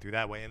keep going through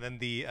that way. And then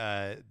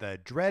the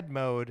dread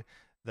mode.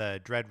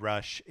 The Dread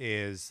Rush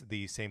is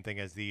the same thing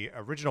as the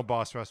original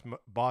boss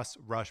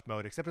rush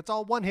mode, except it's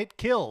all one-hit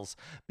kills,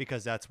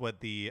 because that's what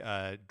the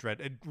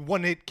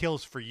one-hit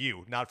kills for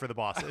you, not for the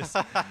bosses.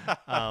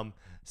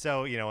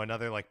 So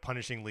another like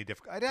punishingly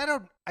difficult.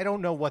 I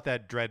don't know what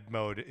that Dread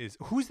mode is.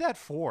 Who's that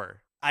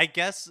for? I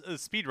guess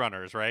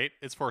speedrunners, right?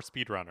 It's for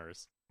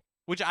speedrunners,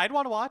 which I'd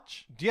want to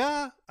watch.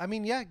 Yeah, I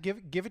mean, yeah,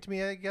 give it to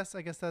me. I guess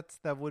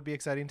that would be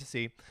exciting to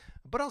see.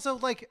 But also,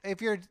 like,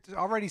 if you're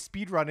already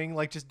speedrunning,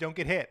 like, just don't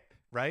get hit.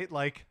 Right?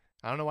 Like,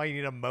 I don't know why you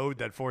need a mode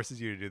that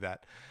forces you to do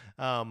that.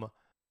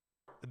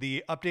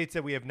 The updates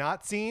that we have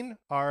not seen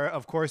are,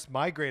 of course,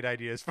 my great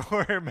ideas for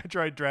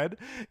Metroid Dread,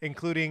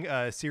 including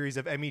a series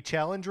of Emmy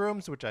challenge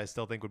rooms, which I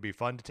still think would be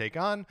fun to take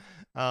on,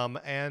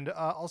 and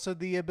also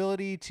the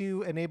ability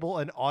to enable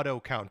an auto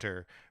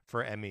counter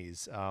for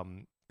Emmys.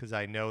 Because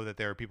I know that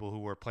there are people who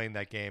were playing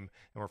that game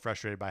and were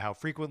frustrated by how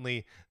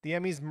frequently the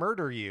Emmys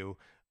murder you.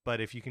 But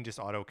if you can just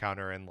auto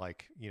counter and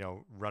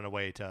run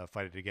away to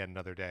fight it again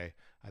another day,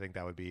 I think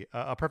that would be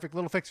a perfect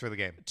little fix for the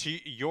game.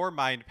 To your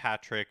mind,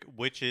 Patrick,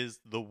 which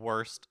is the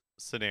worst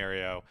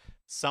scenario?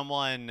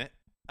 Someone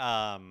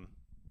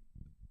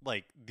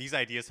these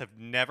ideas have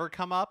never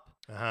come up,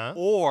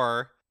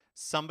 or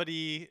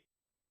somebody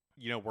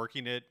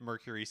working at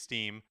Mercury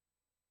Steam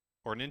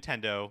or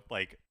Nintendo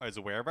is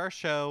aware of our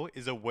show,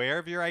 is aware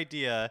of your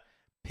idea,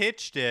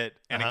 pitched it,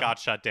 and it got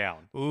shut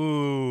down.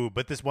 Ooh,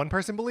 but this one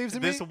person believes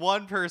in me? This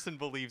one person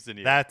believes in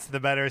you. That's the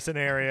better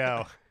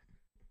scenario.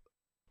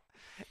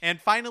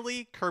 And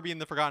finally, Kirby and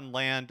the Forgotten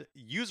Land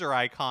user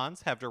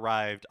icons have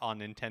arrived on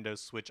Nintendo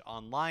Switch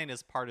Online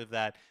as part of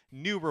that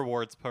new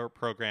rewards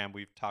program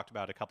we've talked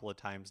about a couple of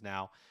times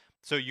now.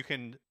 So you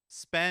can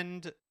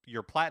spend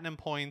your platinum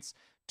points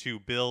to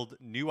build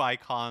new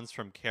icons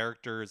from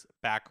characters,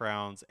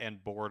 backgrounds,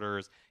 and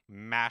borders,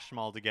 mash them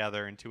all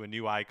together into a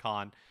new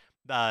icon.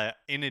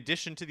 In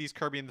addition to these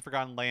Kirby and the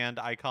Forgotten Land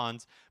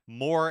icons,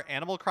 more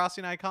Animal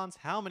Crossing icons.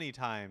 How many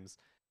times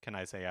can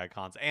I say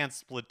icons? And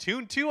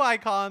Splatoon 2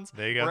 icons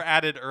were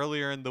added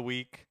earlier in the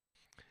week.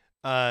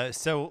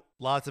 So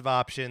lots of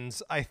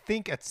options. I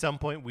think at some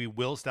point we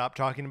will stop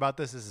talking about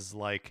this. This is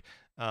like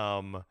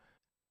the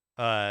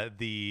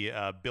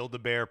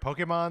Build-A-Bear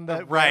Pokemon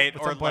that right,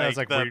 at some or point I was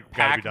the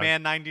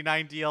Pac-Man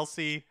 99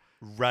 DLC.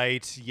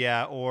 Right,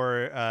 yeah,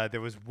 or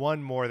there was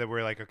one more that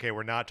we're like, okay,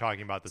 we're not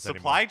talking about this anymore.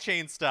 Supply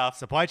chain stuff.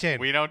 Supply chain.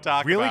 We don't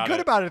talk really about good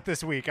it. about it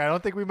this week. I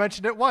don't think we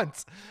mentioned it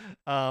once.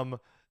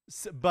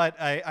 But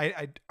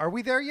I are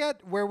we there yet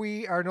where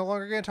we are no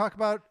longer going to talk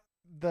about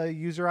the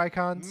user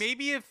icons?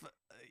 Maybe if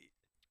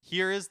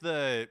here is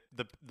the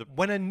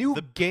when a new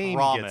game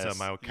promise, gets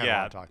them, I kind of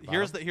want to talk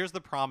about here's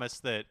the promise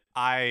that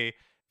I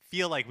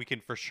feel like we can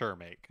for sure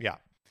make. Yeah.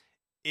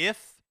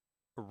 If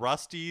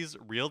Rusty's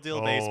Real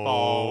Deal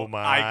Baseball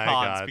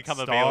icons become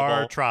Star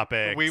available,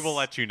 Tropics. we will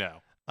let you know.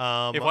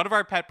 If one of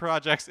our pet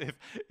projects,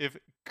 if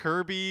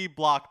Kirby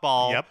Block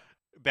Ball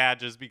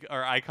badges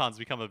or icons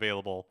become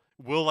available,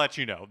 we'll let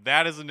you know.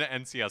 That is an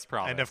NCS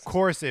promise. And of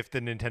course, if the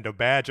Nintendo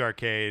Badge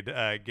Arcade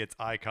gets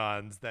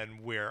icons, then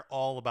we're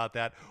all about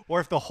that.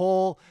 Or if the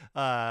whole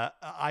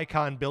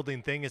icon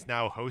building thing is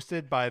now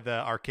hosted by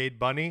the Arcade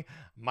Bunny,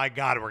 my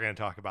God, we're going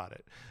to talk about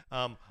it.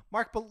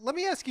 Mark, but let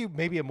me ask you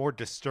maybe a more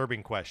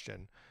disturbing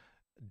question.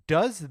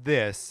 Does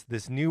this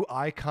new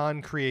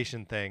icon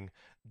creation thing,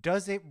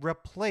 does it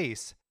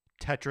replace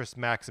Tetris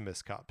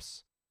Maximus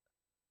Cups?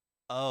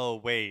 Oh,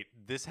 wait.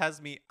 This has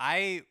me...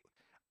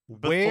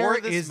 Where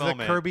is the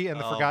Kirby and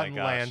the Forgotten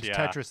Land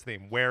Tetris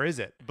theme? Where is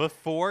it?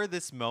 Before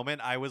this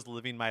moment, I was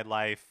living my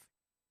life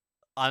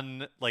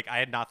I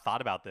had not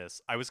thought about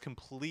this. I was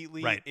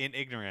completely in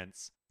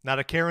ignorance. Not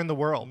a care in the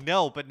world.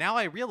 No, but now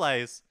I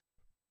realize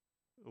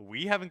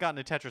we haven't gotten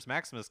a Tetris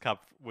Maximus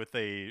Cup with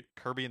a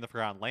Kirby and the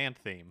Forgotten Land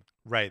theme.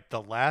 Right.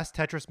 The last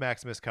Tetris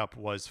Maximus Cup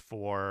was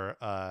for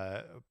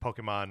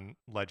Pokemon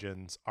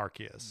Legends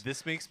Arceus.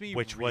 This makes me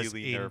which really was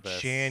in nervous.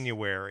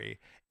 January.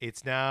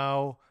 It's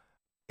now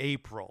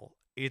April.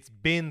 It's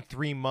been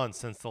 3 months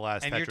since the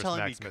last Tetris Maximus Cup.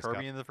 And you're telling me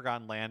Kirby and the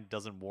Forgotten Land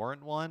doesn't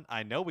warrant one?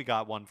 I know we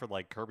got one for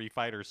Kirby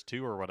Fighters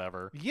 2 or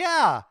whatever.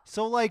 Yeah.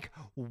 So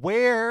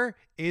where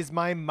is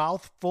my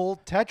mouthful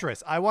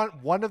Tetris? I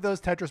want one of those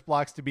Tetris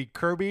blocks to be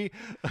Kirby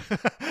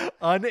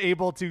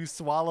unable to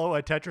swallow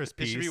a Tetris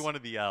piece. It should be one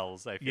of the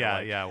L's, I feel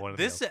like. Yeah, one of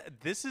the L's.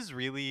 This is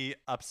really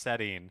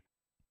upsetting.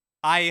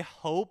 I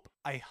hope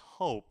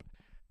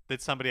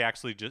that somebody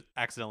actually just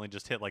accidentally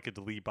just hit a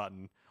delete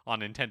button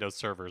on Nintendo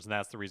servers, and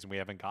that's the reason we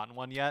haven't gotten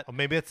one yet. Well,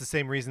 maybe it's the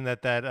same reason that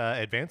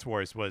Advance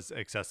Wars was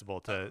accessible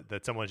to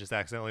that someone just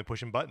accidentally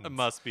pushing buttons. It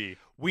must be.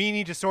 We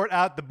need to sort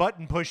out the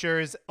button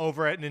pushers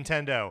over at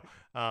Nintendo.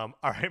 All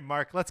right,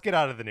 Mark, let's get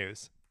out of the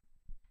news.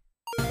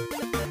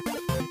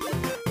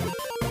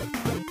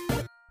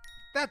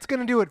 That's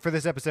going to do it for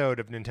this episode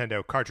of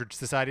Nintendo Cartridge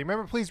Society.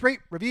 Remember, please rate,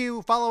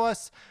 review, follow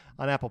us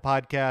on Apple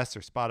Podcasts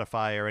or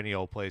Spotify or any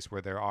old place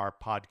where there are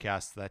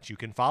podcasts that you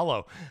can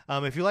follow.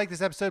 If you like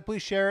this episode,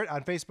 please share it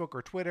on Facebook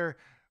or Twitter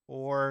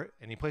or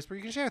any place where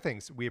you can share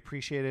things. We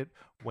appreciate it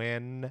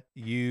when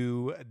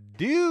you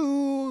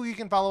do. You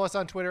can follow us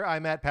on Twitter.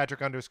 I'm at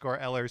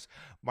Patrick_Ellers.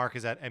 Mark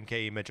is at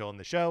MKE Mitchell, and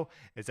the show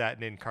is at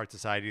Nin Cart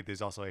Society.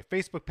 There's also a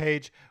Facebook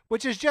page,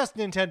 which is just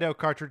Nintendo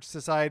Cartridge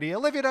Society.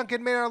 Olivia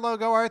Duncan made our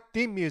logo. Our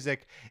theme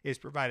music is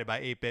provided by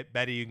 8-Bit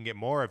Betty. You can get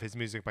more of his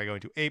music by going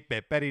to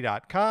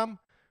 8bitbetty.com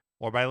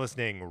or by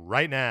listening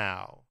right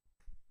now.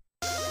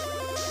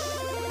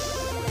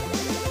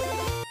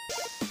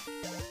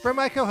 For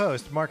my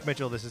co-host, Mark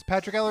Mitchell, this is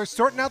Patrick Ellers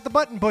sorting out the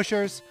button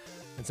pushers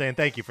and saying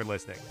thank you for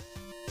listening.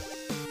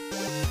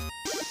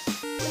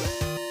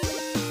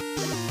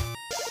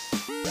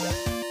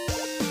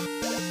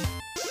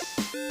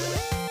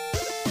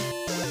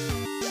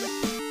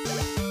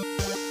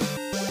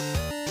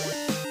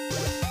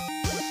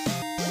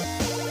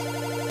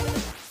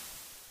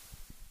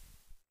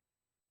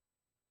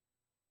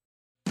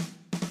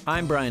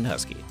 I'm Brian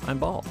Husky. I'm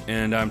bald.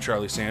 And I'm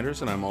Charlie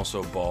Sanders, and I'm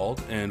also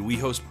bald. And we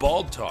host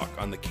Bald Talk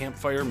on the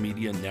Campfire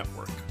Media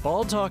Network.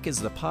 Bald Talk is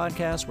the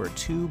podcast where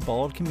two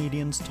bald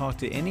comedians talk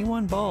to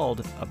anyone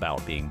bald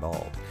about being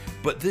bald.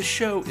 But this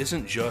show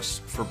isn't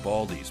just for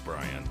baldies,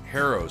 Brian.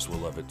 Harrows will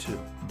love it too.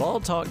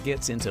 Bald Talk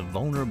gets into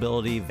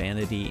vulnerability,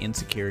 vanity,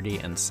 insecurity,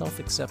 and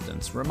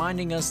self-acceptance,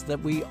 reminding us that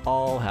we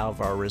all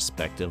have our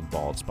respective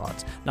bald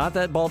spots. Not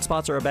that bald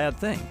spots are a bad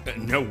thing.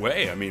 No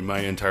way. I mean, my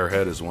entire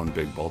head is one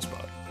big bald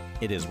spot.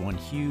 It is one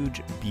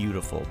huge,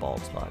 beautiful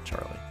bald spot,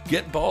 Charlie.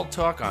 Get Bald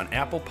Talk on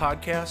Apple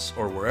Podcasts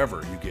or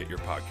wherever you get your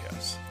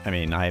podcasts. I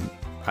mean, I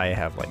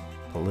have like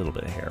a little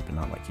bit of hair, but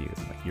not like you.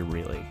 Like, you're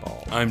really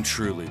bald. I'm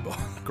truly bald.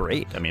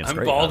 Great. I mean, it's I'm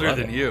great. balder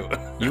than you.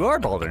 You are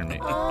balder than me.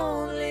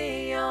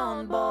 Only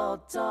on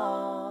Bald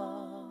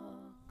Talk.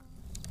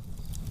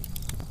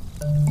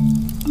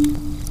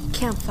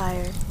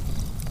 Campfire.